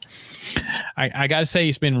experiences. I got to say,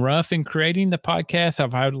 it's been rough in creating the podcast.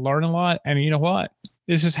 I've had to learn a lot. And you know what?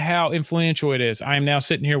 This is how influential it is. I am now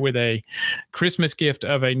sitting here with a Christmas gift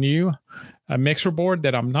of a new mixer board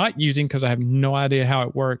that I'm not using because I have no idea how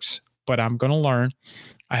it works, but I'm going to learn.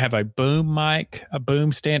 I have a boom mic, a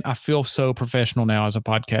boom stand. I feel so professional now as a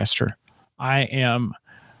podcaster. I am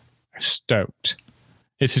stoked.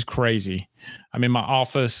 This is crazy. I'm in my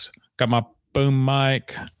office, got my boom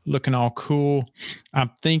mic, looking all cool.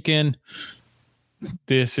 I'm thinking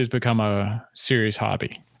this has become a serious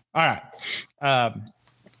hobby. All right.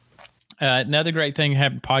 Another great thing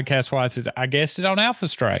happened podcast-wise is I guested on Alpha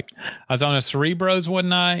Strike. I was on a Cerebros one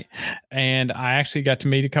night, and I actually got to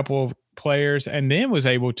meet a couple of players and then was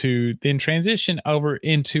able to then transition over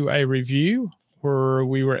into a review where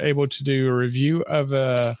we were able to do a review of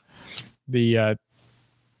the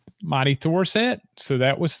Mighty Thor set. So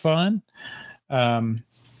that was fun. So,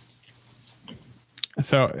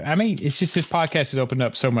 I mean, it's just this podcast has opened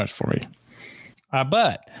up so much for me.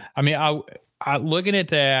 But, I mean, I looking at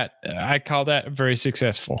that, I call that very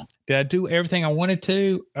successful. Did I do everything I wanted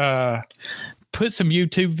to? Put some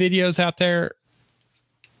YouTube videos out there?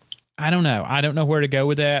 I don't know. I don't know where to go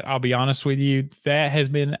with that. I'll be honest with you. That has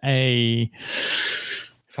been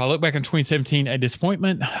if I look back in 2017, a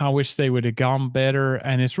disappointment. I wish they would have gone better.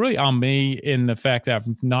 And it's really on me in the fact that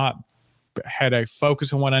I've not had a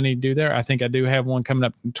focus on what I need to do there. I think I do have one coming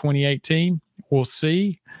up in 2018. We'll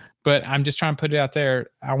see. But I'm just trying to put it out there.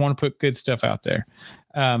 I want to put good stuff out there.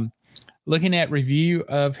 Looking at review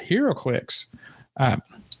of HeroClix.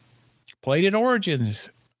 Played at Origins.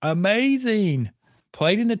 Amazing.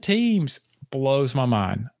 Played in the teams. Blows my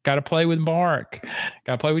mind. Got to play with Mark.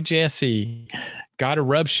 Got to play with Jesse. Got to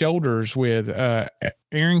rub shoulders with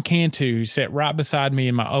Aaron Cantu, who sat right beside me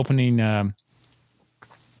in my opening. He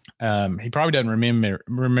probably doesn't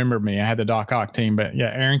remember me. I had the Doc Ock team, but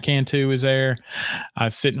yeah, Aaron Cantu was there. I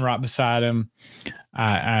was sitting right beside him.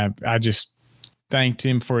 I just thanked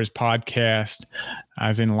him for his podcast. I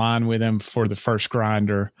was in line with him for the first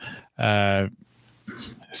grinder.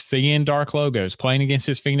 Seeing Dark Logos playing against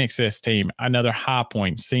his Phoenix S team, another high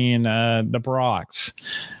point. Seeing the Brocks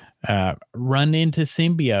run into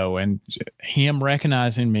Symbio and him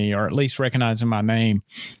recognizing me, or at least recognizing my name,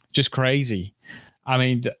 just crazy. I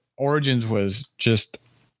mean, Origins was just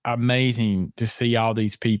amazing to see all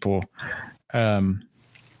these people, and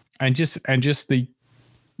just the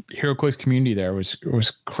HeroClix community there was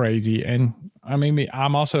crazy. And I mean,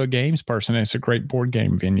 I'm also a games person. It's a great board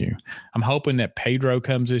game venue. I'm hoping that Pedro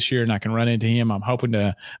comes this year and I can run into him. I'm hoping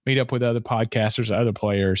to meet up with other podcasters, other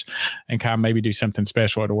players, and kind of maybe do something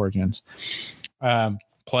special at Origins.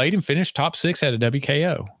 Played and finished top 6 at a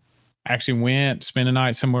WKO. Actually spent a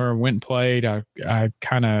night somewhere, went and played. I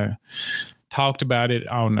kind of talked about it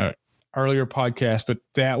on an earlier podcast, but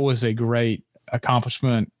that was a great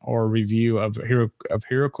accomplishment or review of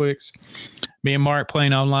HeroClix. Me and Mark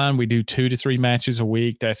playing online, we do 2 to 3 matches a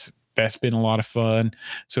week. That's been a lot of fun.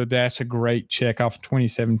 So that's a great check off of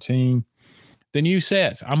 2017. The new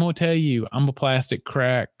sets, I'm going to tell you, I'm a plastic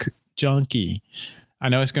crack junkie. I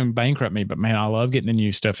know it's going to bankrupt me, but man, I love getting the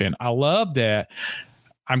new stuff in. I love that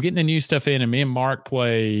I'm getting the new stuff in, and me and Mark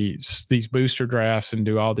play these booster drafts and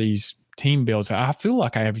do all these team builds. I feel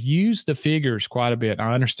like I have used the figures quite a bit.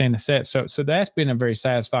 I understand the set. So that's been a very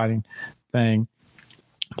satisfying thing.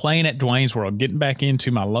 Playing at Dwayne's World, getting back into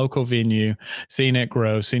my local venue, seeing it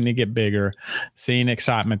grow, seeing it get bigger, seeing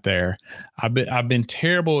excitement there. I've been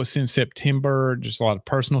terrible since September. Just a lot of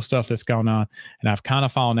personal stuff that's gone on, and I've kind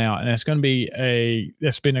of fallen out. And it's going to be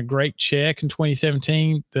that's been a great check in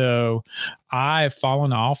 2017, though I've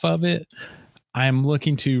fallen off of it. I am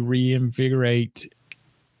looking to reinvigorate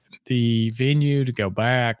the venue, to go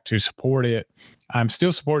back to support it. I'm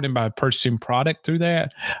still supporting by purchasing product through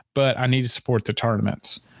that, but I need to support the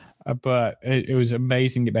tournaments. But it was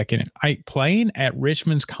amazing to get back in it. Playing at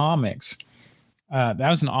Richmond's Comics, that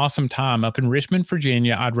was an awesome time up in Richmond,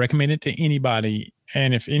 Virginia. I'd recommend it to anybody.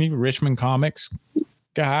 And if any Richmond Comics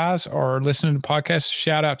guys are listening to podcasts,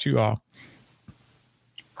 shout out to you all.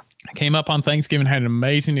 I came up on Thanksgiving, had an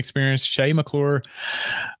amazing experience. Shay McClure,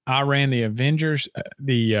 I ran the Avengers,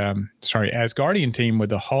 Asgardian team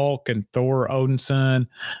with the Hulk and Thor Odinson.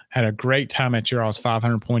 Had a great time at your all's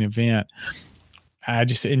 500-point event. I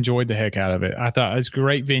just enjoyed the heck out of it. I thought it was a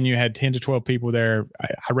great venue. Had 10 to 12 people there.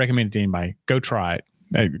 I recommend it to anybody. Go try it.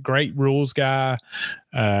 A great rules guy,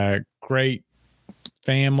 great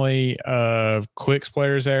family of Clicks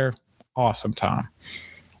players there. Awesome time.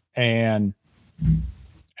 And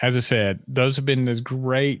as I said, those have been as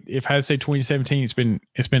great. If I had to say 2017,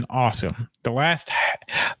 it's been awesome. The last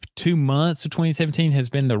 2 months of 2017 has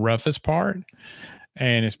been the roughest part.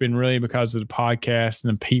 And it's been really because of the podcast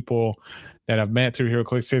and the people that I've met through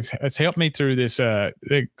HeroClix. It's helped me through this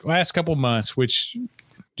the last couple of months, which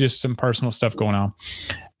just some personal stuff going on.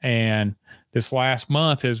 And this last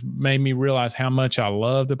month has made me realize how much I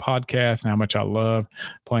love the podcast and how much I love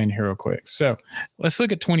playing HeroClix. So let's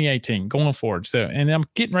look at 2018 going forward. So, and I'm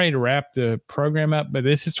getting ready to wrap the program up, but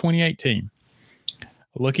this is 2018.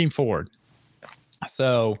 Looking forward.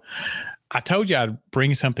 So I told you I'd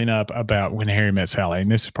bring something up about When Harry Met Sally, and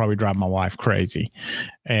this is probably driving my wife crazy.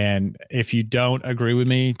 And if you don't agree with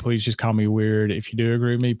me, please just call me weird. If you do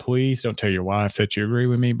agree with me, please don't tell your wife that you agree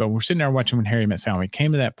with me. But we're sitting there watching When Harry Met Sally. We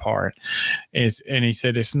came to that part, and he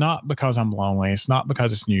said, it's not because I'm lonely. It's not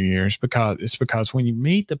because it's New Year's. It's because when you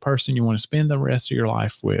meet the person you want to spend the rest of your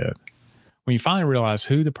life with, when you finally realize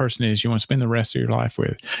who the person is you want to spend the rest of your life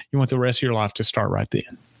with, you want the rest of your life to start right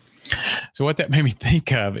then. So what that made me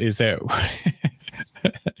think of is that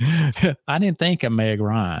I didn't think of Meg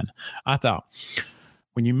Ryan. I thought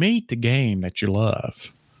when you meet the game that you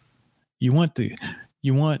love, you want the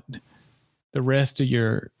rest of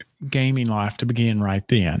your gaming life to begin right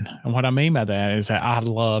then. And what I mean by that is that I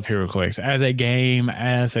love HeroClix as a game,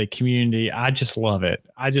 as a community. I just love it.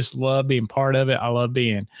 I just love being part of it. I love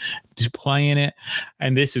just playing it.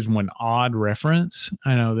 And this is one odd reference.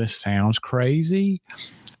 I know this sounds crazy,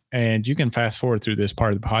 and you can fast forward through this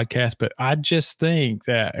part of the podcast, but I just think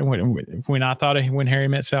that when I thought of When Harry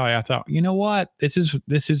Met Sally, I thought, you know what,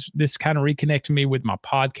 this kind of reconnected me with my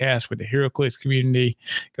podcast, with the HeroClix community,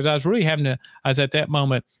 because I was at that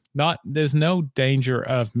moment. There's no danger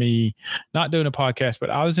of me not doing a podcast, but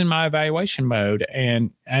I was in my evaluation mode,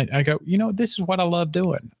 and I go, this is what I love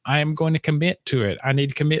doing. I am going to commit to it. I need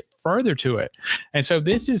to commit further to it. And so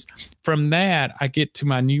this is from that, I get to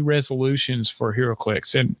my new resolutions for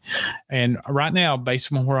HeroClix. And right now,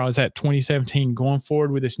 based on where I was at 2017, going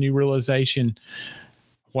forward with this new realization,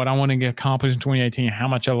 what I want to get accomplished in 2018, how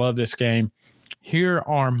much I love this game. Here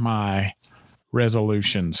are my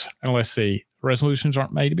resolutions. And let's see. Resolutions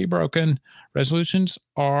aren't made to be broken. Resolutions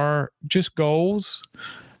are just goals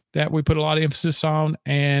that we put a lot of emphasis on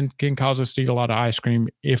and can cause us to eat a lot of ice cream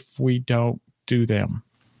if we don't do them.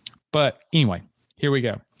 But anyway, here we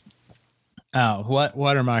go. What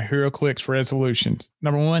are my HeroClix resolutions?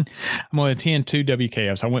 Number one, I'm going to attend 2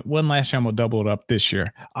 WKFs. I went one last year. I'm going to double it up this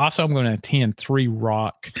year. Also, I'm going to attend 3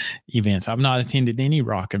 rock events. I've not attended any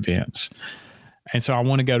rock events. And so I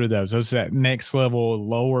want to go to those. Those are that next level,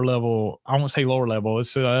 lower level. I won't say lower level.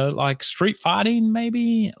 It's like street fighting,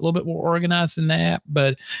 maybe a little bit more organized than that.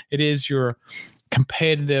 But it is your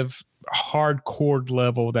competitive, hardcore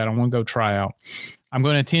level that I want to go try out. I'm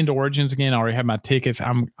going to attend Origins again. I already have my tickets.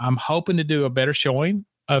 I'm hoping to do a better showing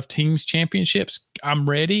of teams championships. I'm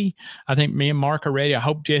ready. I think me and Mark are ready. I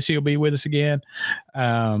hope Jesse will be with us again.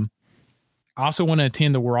 I also want to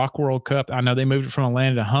attend the Rock World Cup. I know they moved it from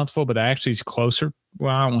Atlanta to Huntsville, but actually it's closer.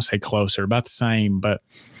 Well, I don't want to say closer, about the same, but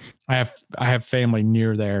I have family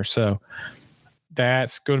near there. So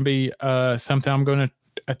that's going to be something I'm going to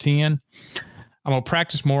attend. I'm going to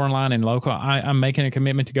practice more online and local. I'm making a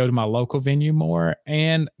commitment to go to my local venue more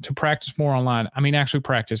and to practice more online. I mean, actually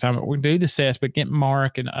practice. We do the sets, but get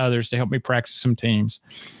Mark and others to help me practice some teams.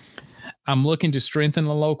 I'm looking to strengthen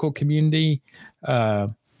the local community.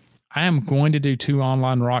 I am going to do 2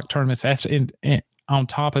 online rock tournaments. That's on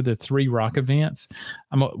top of the 3 rock events.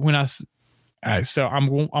 I'm wanting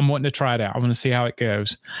to try it out. I want to see how it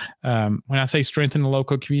goes. When I say strengthen the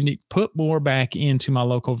local community, put more back into my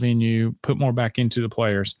local venue, put more back into the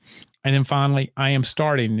players. And then finally, I am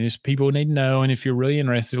starting this. People need to know, and if you're really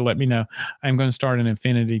interested, let me know. I'm going to start an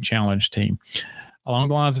Infinity Challenge team. Along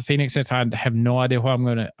the lines of Phoenix, since I have no idea what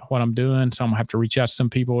I'm doing, so I'm gonna have to reach out to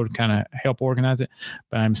some people to kind of help organize it.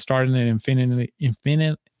 But I'm starting an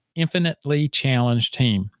infinitely challenged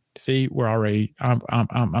team. See,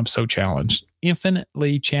 I'm so challenged.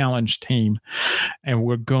 Infinitely challenged team, and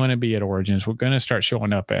we're going to be at Origins. We're going to start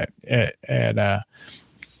showing up at events,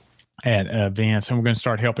 and we're going to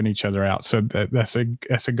start helping each other out. So that's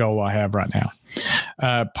a goal I have right now.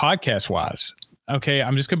 Podcast wise. Okay,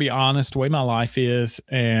 I'm just going to be honest, the way my life is,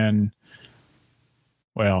 and,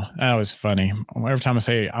 well, that was funny. Every time I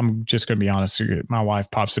say I'm just going to be honest, my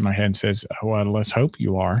wife pops in my head and says, well, let's hope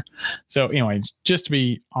you are. So anyways, just to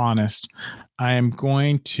be honest, I am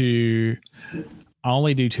going to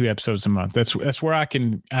only do 2 episodes a month. That's where I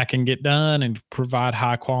can get done and provide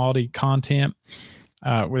high quality content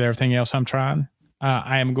with everything else I'm trying.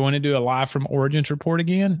 I am going to do a live from Origins report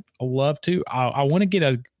again. I love to. I want to get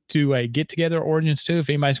a get together Origins too, if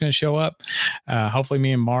anybody's going to show up. Hopefully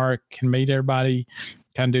me and Mark can meet everybody,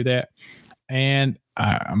 kind of do that. And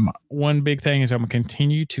one big thing is I'm going to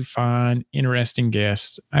continue to find interesting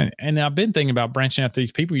guests. And I've been thinking about branching out to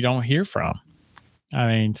these people you don't hear from. I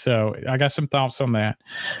mean, so I got some thoughts on that.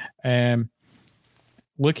 And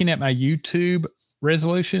looking at my YouTube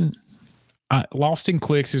resolution, Lost in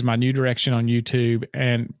Clicks is my new direction on YouTube,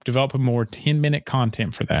 and developing more 10-minute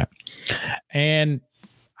content for that. And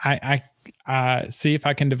I see if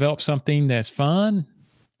I can develop something that's fun,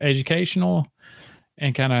 educational,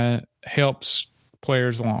 and kind of helps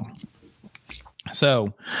players along.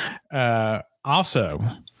 So, also,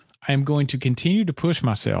 I'm going to continue to push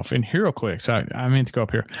myself in HeroClix. I meant to go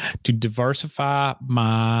up here to diversify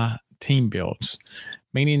my team builds,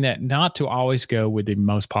 meaning that not to always go with the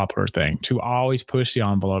most popular thing, to always push the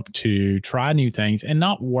envelope, to try new things, and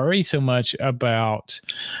not worry so much about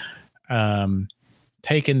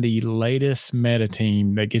taking the latest meta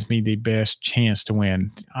team that gives me the best chance to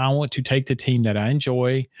win. I want to take the team that I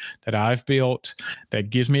enjoy, that I've built, that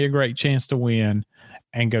gives me a great chance to win,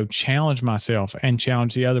 and go challenge myself and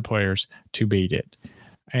challenge the other players to beat it.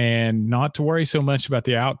 And not to worry so much about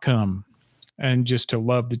the outcome, and just to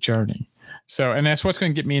love the journey. So, and that's what's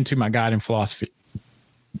going to get me into my guiding philosophy.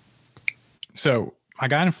 So my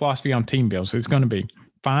guiding philosophy on team builds is going to be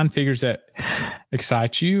find figures that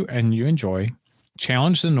excite you and you enjoy,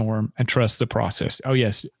 challenge the norm, and trust the process. Oh,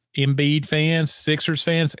 yes. Embiid fans, Sixers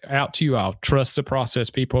fans, out to you all. Trust the process,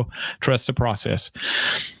 people. Trust the process.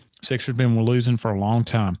 Sixers been losing for a long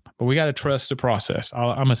time, but we got to trust the process.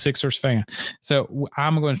 I'm a Sixers fan, so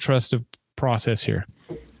I'm going to trust the process here.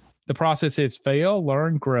 The process is fail,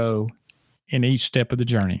 learn, grow in each step of the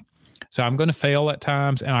journey. So I'm going to fail at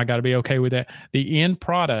times, and I got to be okay with that. The end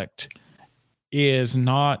product is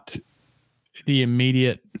not the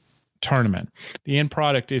immediate tournament. The end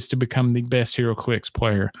product is to become the best HeroClix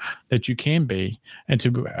player that you can be, and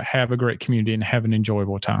to have a great community and have an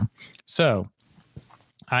enjoyable time. So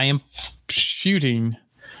I am shooting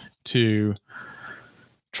to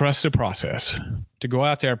trust the process, to go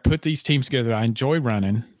out there, put these teams together I enjoy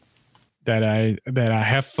running, that I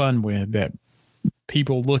have fun with, that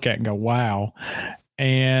people look at and go, wow,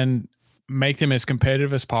 and make them as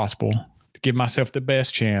competitive as possible, to give myself the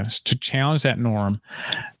best chance to challenge that norm,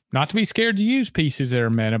 not to be scared to use pieces that are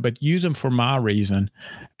meta, but use them for my reason,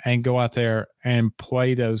 and go out there and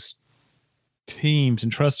play those teams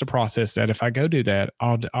and trust the process that if I go do that,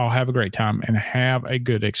 I'll have a great time and have a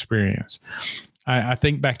good experience. I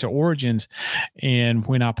think back to Origins, and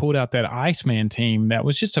when I pulled out that Iceman team, that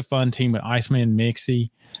was just a fun team with Iceman, Mixie,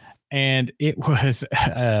 and it was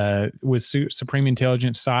with Supreme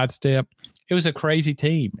Intelligence Sidestep. It was a crazy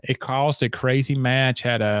team. It caused a crazy match,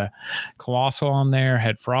 had a Colossal on there,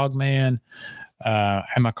 had Frogman,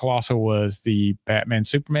 and my Colossal was the Batman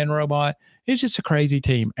Superman robot. It was just a crazy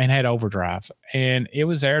team, and had Overdrive. And it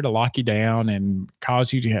was there to lock you down and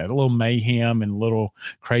cause you to have a little mayhem and a little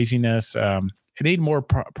craziness. It needed more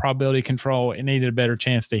probability control. It needed a better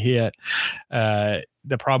chance to hit.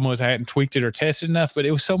 The problem was I hadn't tweaked it or tested enough, but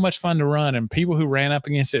it was so much fun to run. And people who ran up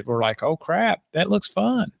against it were like, oh, crap, that looks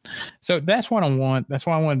fun. So that's what I want. That's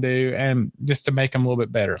what I want to do, and just to make them a little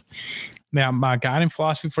bit better. Now, my guiding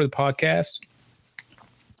philosophy for the podcast,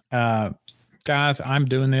 guys, I'm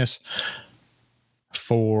doing this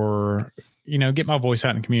for, get my voice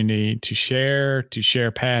out in the community, to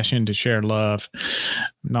share passion, to share love.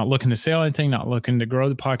 I'm not looking to sell anything, not looking to grow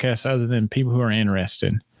the podcast other than people who are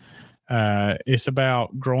interested. It's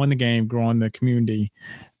about growing the game, growing the community.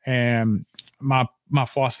 And my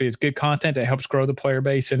philosophy is good content that helps grow the player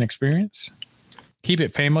base and experience. Keep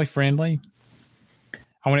it family friendly.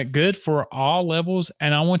 I want it good for all levels,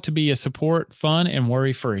 and I want to be a support, fun, and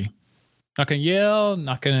worry-free. Not going to yell,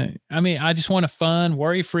 I just want a fun,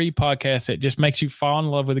 worry-free podcast that just makes you fall in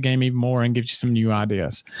love with the game even more and gives you some new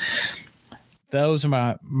ideas. Those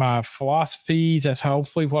are my philosophies. That's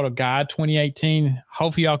hopefully what will guide 2018.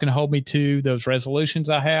 Hopefully y'all can hold me to those resolutions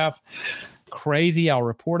I have. Crazy. I'll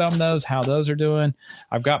report on those, how those are doing.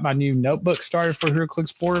 I've got my new notebook started for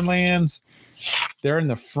HeroClix Borderlands. They're in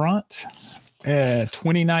the front.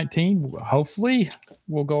 2019, hopefully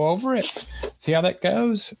we'll go over it, see how that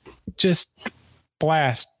goes. Just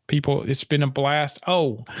blast, people. It's been a blast.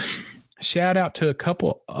 Oh, shout out to a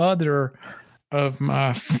couple other of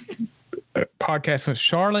my podcasts.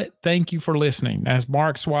 Charlotte, thank you for listening. That's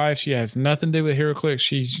Mark's wife. She has nothing to do with HeroClix.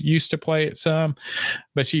 She's used to play it some,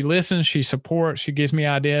 but she listens, she supports, she gives me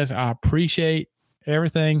ideas. I appreciate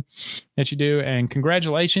everything that you do, and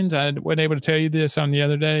congratulations. I wasn't able to tell you this on the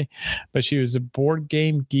other day, but she was the Board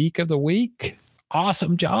Game Geek of the Week.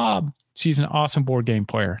 Awesome job. She's an awesome board game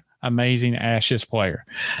player, amazing Ashes player.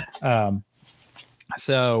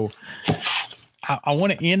 So I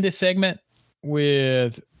want to end this segment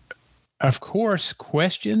with, of course,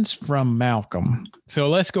 questions from Malcolm. So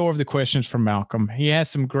let's go over the questions from Malcolm. He has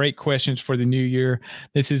some great questions for the new year.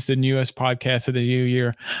 This is the newest podcast of the new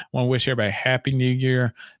year. I want to wish everybody a happy new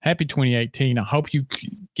year. Happy 2018. I hope you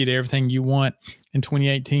get everything you want in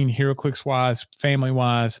 2018, HeroClix wise, family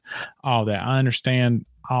wise, all that. I understand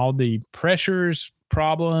all the pressures,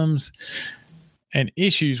 problems, and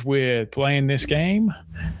issues with playing this game,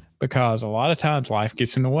 because a lot of times life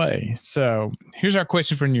gets in the way. So here's our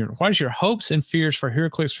question for you. What is your hopes and fears for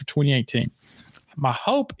HeroClix for 2018? My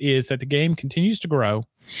hope is that the game continues to grow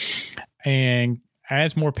and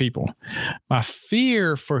adds more people. My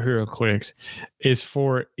fear for HeroClix is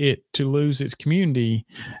for it to lose its community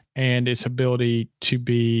and its ability to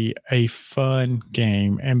be a fun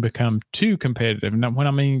game and become too competitive. Now, when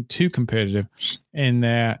I mean too competitive, in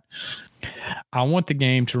that I want the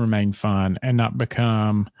game to remain fun and not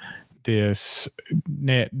become this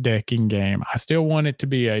net decking game. I still want it to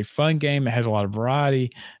be a fun game that has a lot of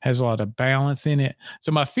variety, has a lot of balance in it.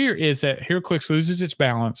 So my fear is that HeroClix loses its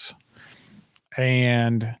balance,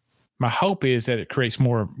 and my hope is that it creates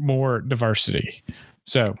more diversity.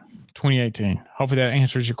 So 2018. Hopefully that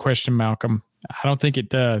answers your question, Malcolm. I don't think it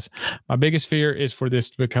does. My biggest fear is for this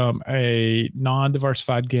to become a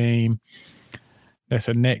non-diversified game that's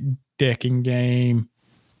a net decking game.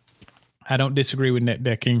 I don't disagree with net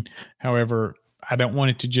decking. However, I don't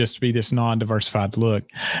want it to just be this non-diversified look.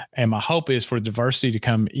 And my hope is for diversity to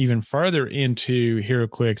come even further into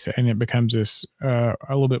HeroClix, and it becomes this a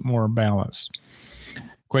little bit more balanced.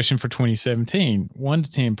 Question for 2017, 1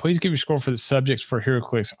 to 10. Please give your score for the subjects for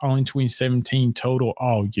HeroClix only 2017 total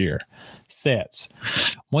all year. Sets,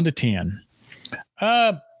 1 to 10.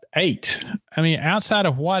 8. I mean, outside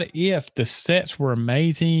of What If, the sets were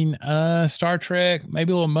amazing. Star Trek,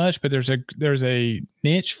 maybe a little much, but there's a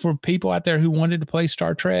niche for people out there who wanted to play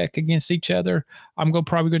Star Trek against each other. I'm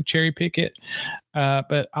probably going to cherry pick it,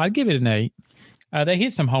 but I'd give it an 8. They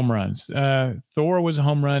hit some home runs. Thor was a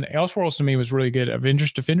home run. Elseworlds to me was really good.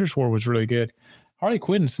 Avengers Defenders War was really good. Harley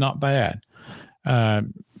Quinn's not bad.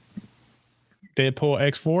 Deadpool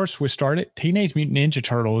X-Force, we started. Teenage Mutant Ninja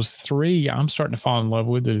Turtles 3, I'm starting to fall in love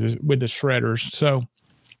with the Shredders. So,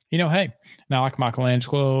 hey, now I like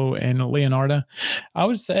Michelangelo and Leonardo. I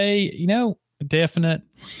would say, definite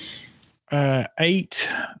 8.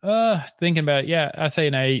 Thinking about it, yeah, I say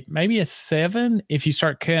an 8, maybe a 7 if you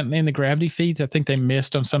start cutting in the gravity feeds. I think they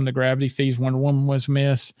missed on some of the gravity feeds. Wonder Woman was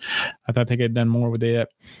missed. I thought they could have done more with it.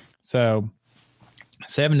 So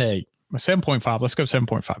 7 to 8. 7.5. Let's go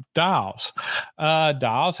 7.5. Dials.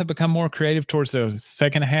 Dials have become more creative towards the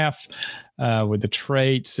second half with the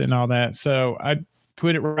traits and all that. So I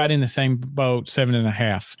put it right in the same boat,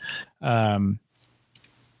 7.5. I'm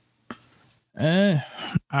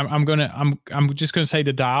just gonna say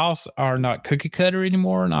the dials are not cookie cutter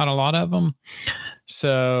anymore. Not a lot of them.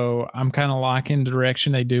 So I'm kind of liking the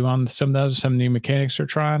direction they do on some of those. Some new mechanics they're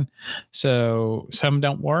trying. So some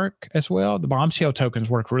don't work as well. The bombshell tokens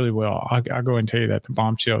work really well. I'll go ahead and tell you that the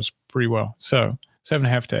bombshells pretty well. So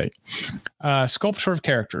 7.5 to 8. Sculpture of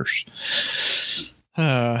characters.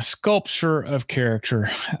 Sculpture of character.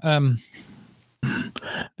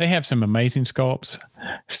 They have some amazing sculpts.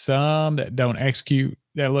 Some that don't execute,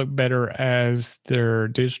 that look better as their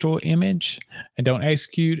digital image and don't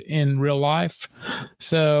execute in real life.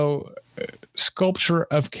 So sculpture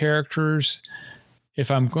of characters, if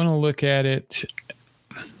I'm going to look at it,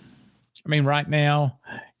 I mean, right now,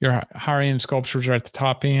 your higher end sculptures are at the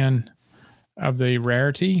top end of the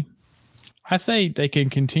rarity. I say they can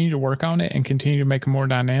continue to work on it and continue to make it more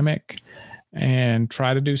dynamic and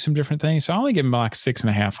try to do some different things. So I only give them like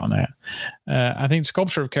 6.5 on that. I think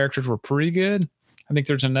sculpture of characters were pretty good. I think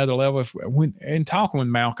there's another level. In talking with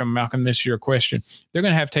Malcolm, this is your question. They're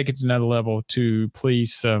going to have to take it to another level to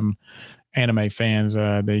please some anime fans,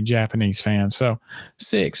 the Japanese fans. So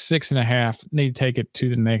 6.5, need to take it to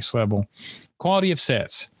the next level. Quality of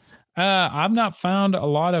sets. I've not found a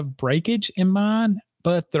lot of breakage in mine,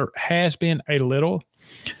 but there has been a little.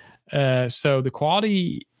 So the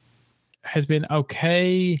quality has been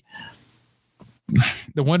okay.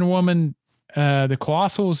 The Wonder Woman, the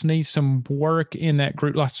Colossals need some work in that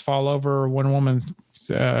Groot likes to fall over. Wonder Woman's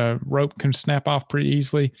rope can snap off pretty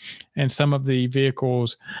easily, and some of the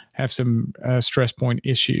vehicles have some stress point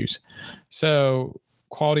issues. So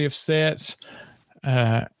quality of sets,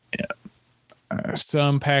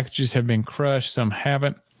 some packages have been crushed, some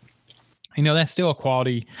haven't. That's still a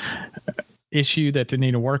quality issue that they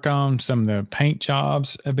need to work on. Some of the paint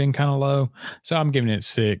jobs have been kind of low, so I'm giving it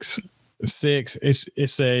 6.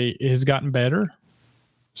 It has gotten better.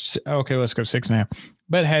 Okay, let's go 6.5.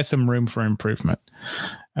 but has some room for improvement.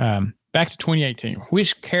 Back to 2018.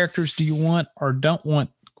 Which characters do you want or don't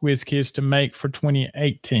want WizKids to make for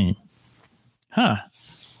 2018?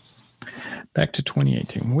 Back to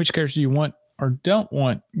 2018. Which characters do you want or don't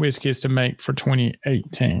want WizKids to make for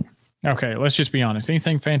 2018? Okay, let's just be honest.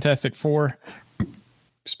 Anything Fantastic Four,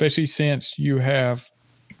 especially since you have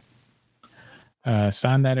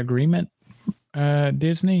signed that agreement,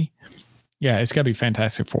 Disney. Yeah, it's got to be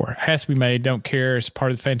Fantastic Four. It has to be made. Don't care. It's part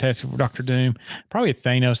of the Fantastic Four. Doctor Doom. Probably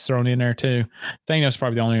Thanos thrown in there too. Thanos is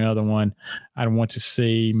probably the only other one I'd want to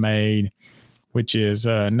see made, which is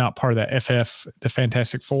not part of that FF, the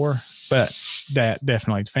Fantastic Four, but that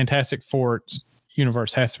definitely. The Fantastic Four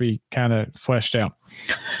universe has to be kind of fleshed out.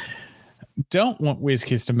 Don't want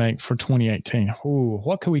WizKids to make for 2018. Ooh,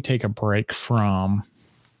 what could we take a break from?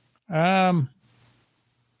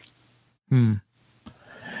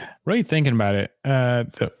 Really thinking about it. I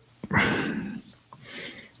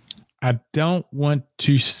don't want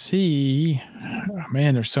to see. Oh,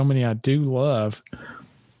 man, there's so many I do love.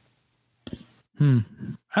 I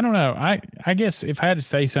don't know. I guess if I had to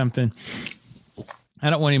say something, I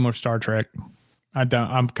don't want any more Star Trek. I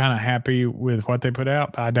don't. I'm kind of happy with what they put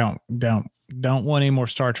out, but I don't want any more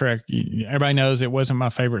Star Trek. Everybody knows it wasn't my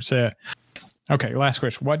favorite set. Okay, last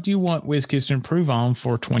question. What do you want WizKids to improve on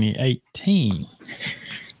for 2018?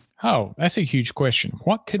 Oh, that's a huge question.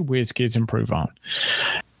 What could WizKids improve on?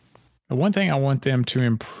 The one thing I want them to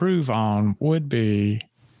improve on would be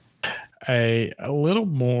a little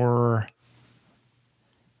more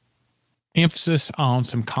emphasis on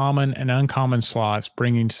some common and uncommon slots,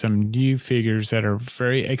 bringing some new figures that are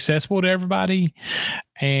very accessible to everybody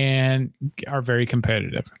and are very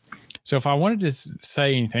competitive. So if I wanted to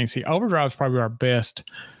say anything, see, Overdrive is probably our best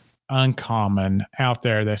uncommon out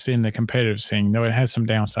there that's in the competitive scene, though it has some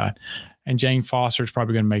downside. And Jane Foster is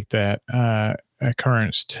probably going to make that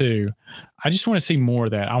occurrence too. I just want to see more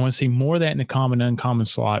of that. I want to see more of that in the common, uncommon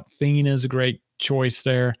slot. Fina is a great choice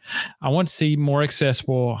there. I want to see more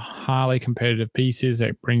accessible, highly competitive pieces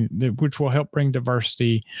which will help bring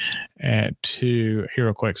diversity to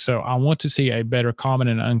HeroClix. So I want to see a better common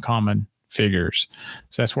and uncommon figures.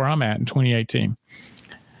 So that's where I'm at in 2018.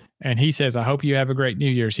 And he says, I hope you have a great New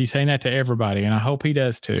Year's. He's saying that to everybody, and I hope he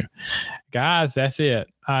does too. Guys, that's it.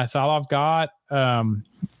 That's all I've got.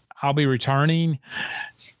 I'll be returning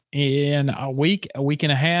in a week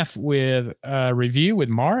and a half with a review with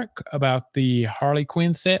Mark about the Harley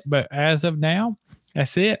Quinn set. But as of now,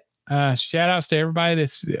 that's it. Shout outs to everybody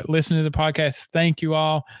that's listening to the podcast. Thank you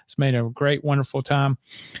all. It's made a great, wonderful time.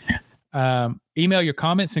 Email your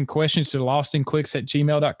comments and questions to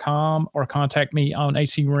lostinclicks@gmail.com or contact me on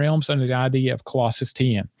HC Realms under the ID of Colossus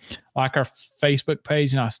TN. Like our Facebook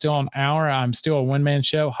page, and I'm still on I'm still a one-man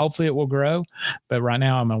show. Hopefully it will grow, but right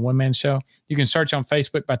now I'm a one-man show. You can search on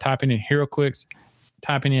Facebook by typing in HeroClix,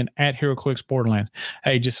 typing in @HeroClix Borderlands.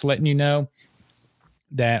 Hey, just letting you know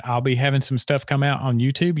that I'll be having some stuff come out on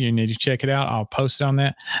YouTube. You need to check it out. I'll post it on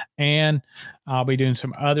that. And I'll be doing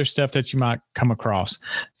some other stuff that you might come across.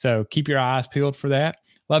 So keep your eyes peeled for that.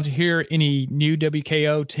 Love to hear any new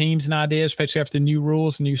WKO teams and ideas, especially after the new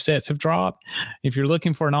rules and new sets have dropped. If you're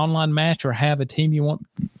looking for an online match or have a team you want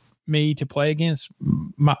me to play against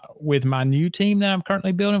with my new team that I'm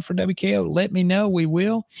currently building for WKO, let me know. We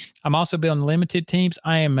will. I'm also building limited teams.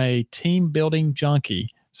 I am a team building junkie.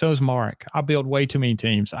 So is Mark. I build way too many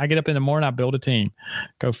teams. I get up in the morning, I build a team.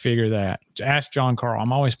 Go figure that. Ask John Carl.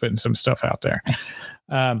 I'm always putting some stuff out there.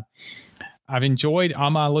 I've enjoyed all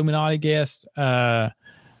my Illuminati guests.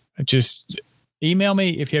 Just email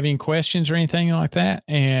me if you have any questions or anything like that.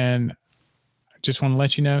 And I just want to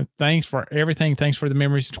let you know, thanks for everything. Thanks for the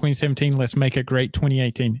memories of 2017. Let's make a great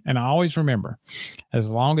 2018. And I always remember, as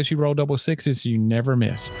long as you roll double sixes, you never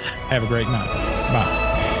miss. Have a great night. Bye.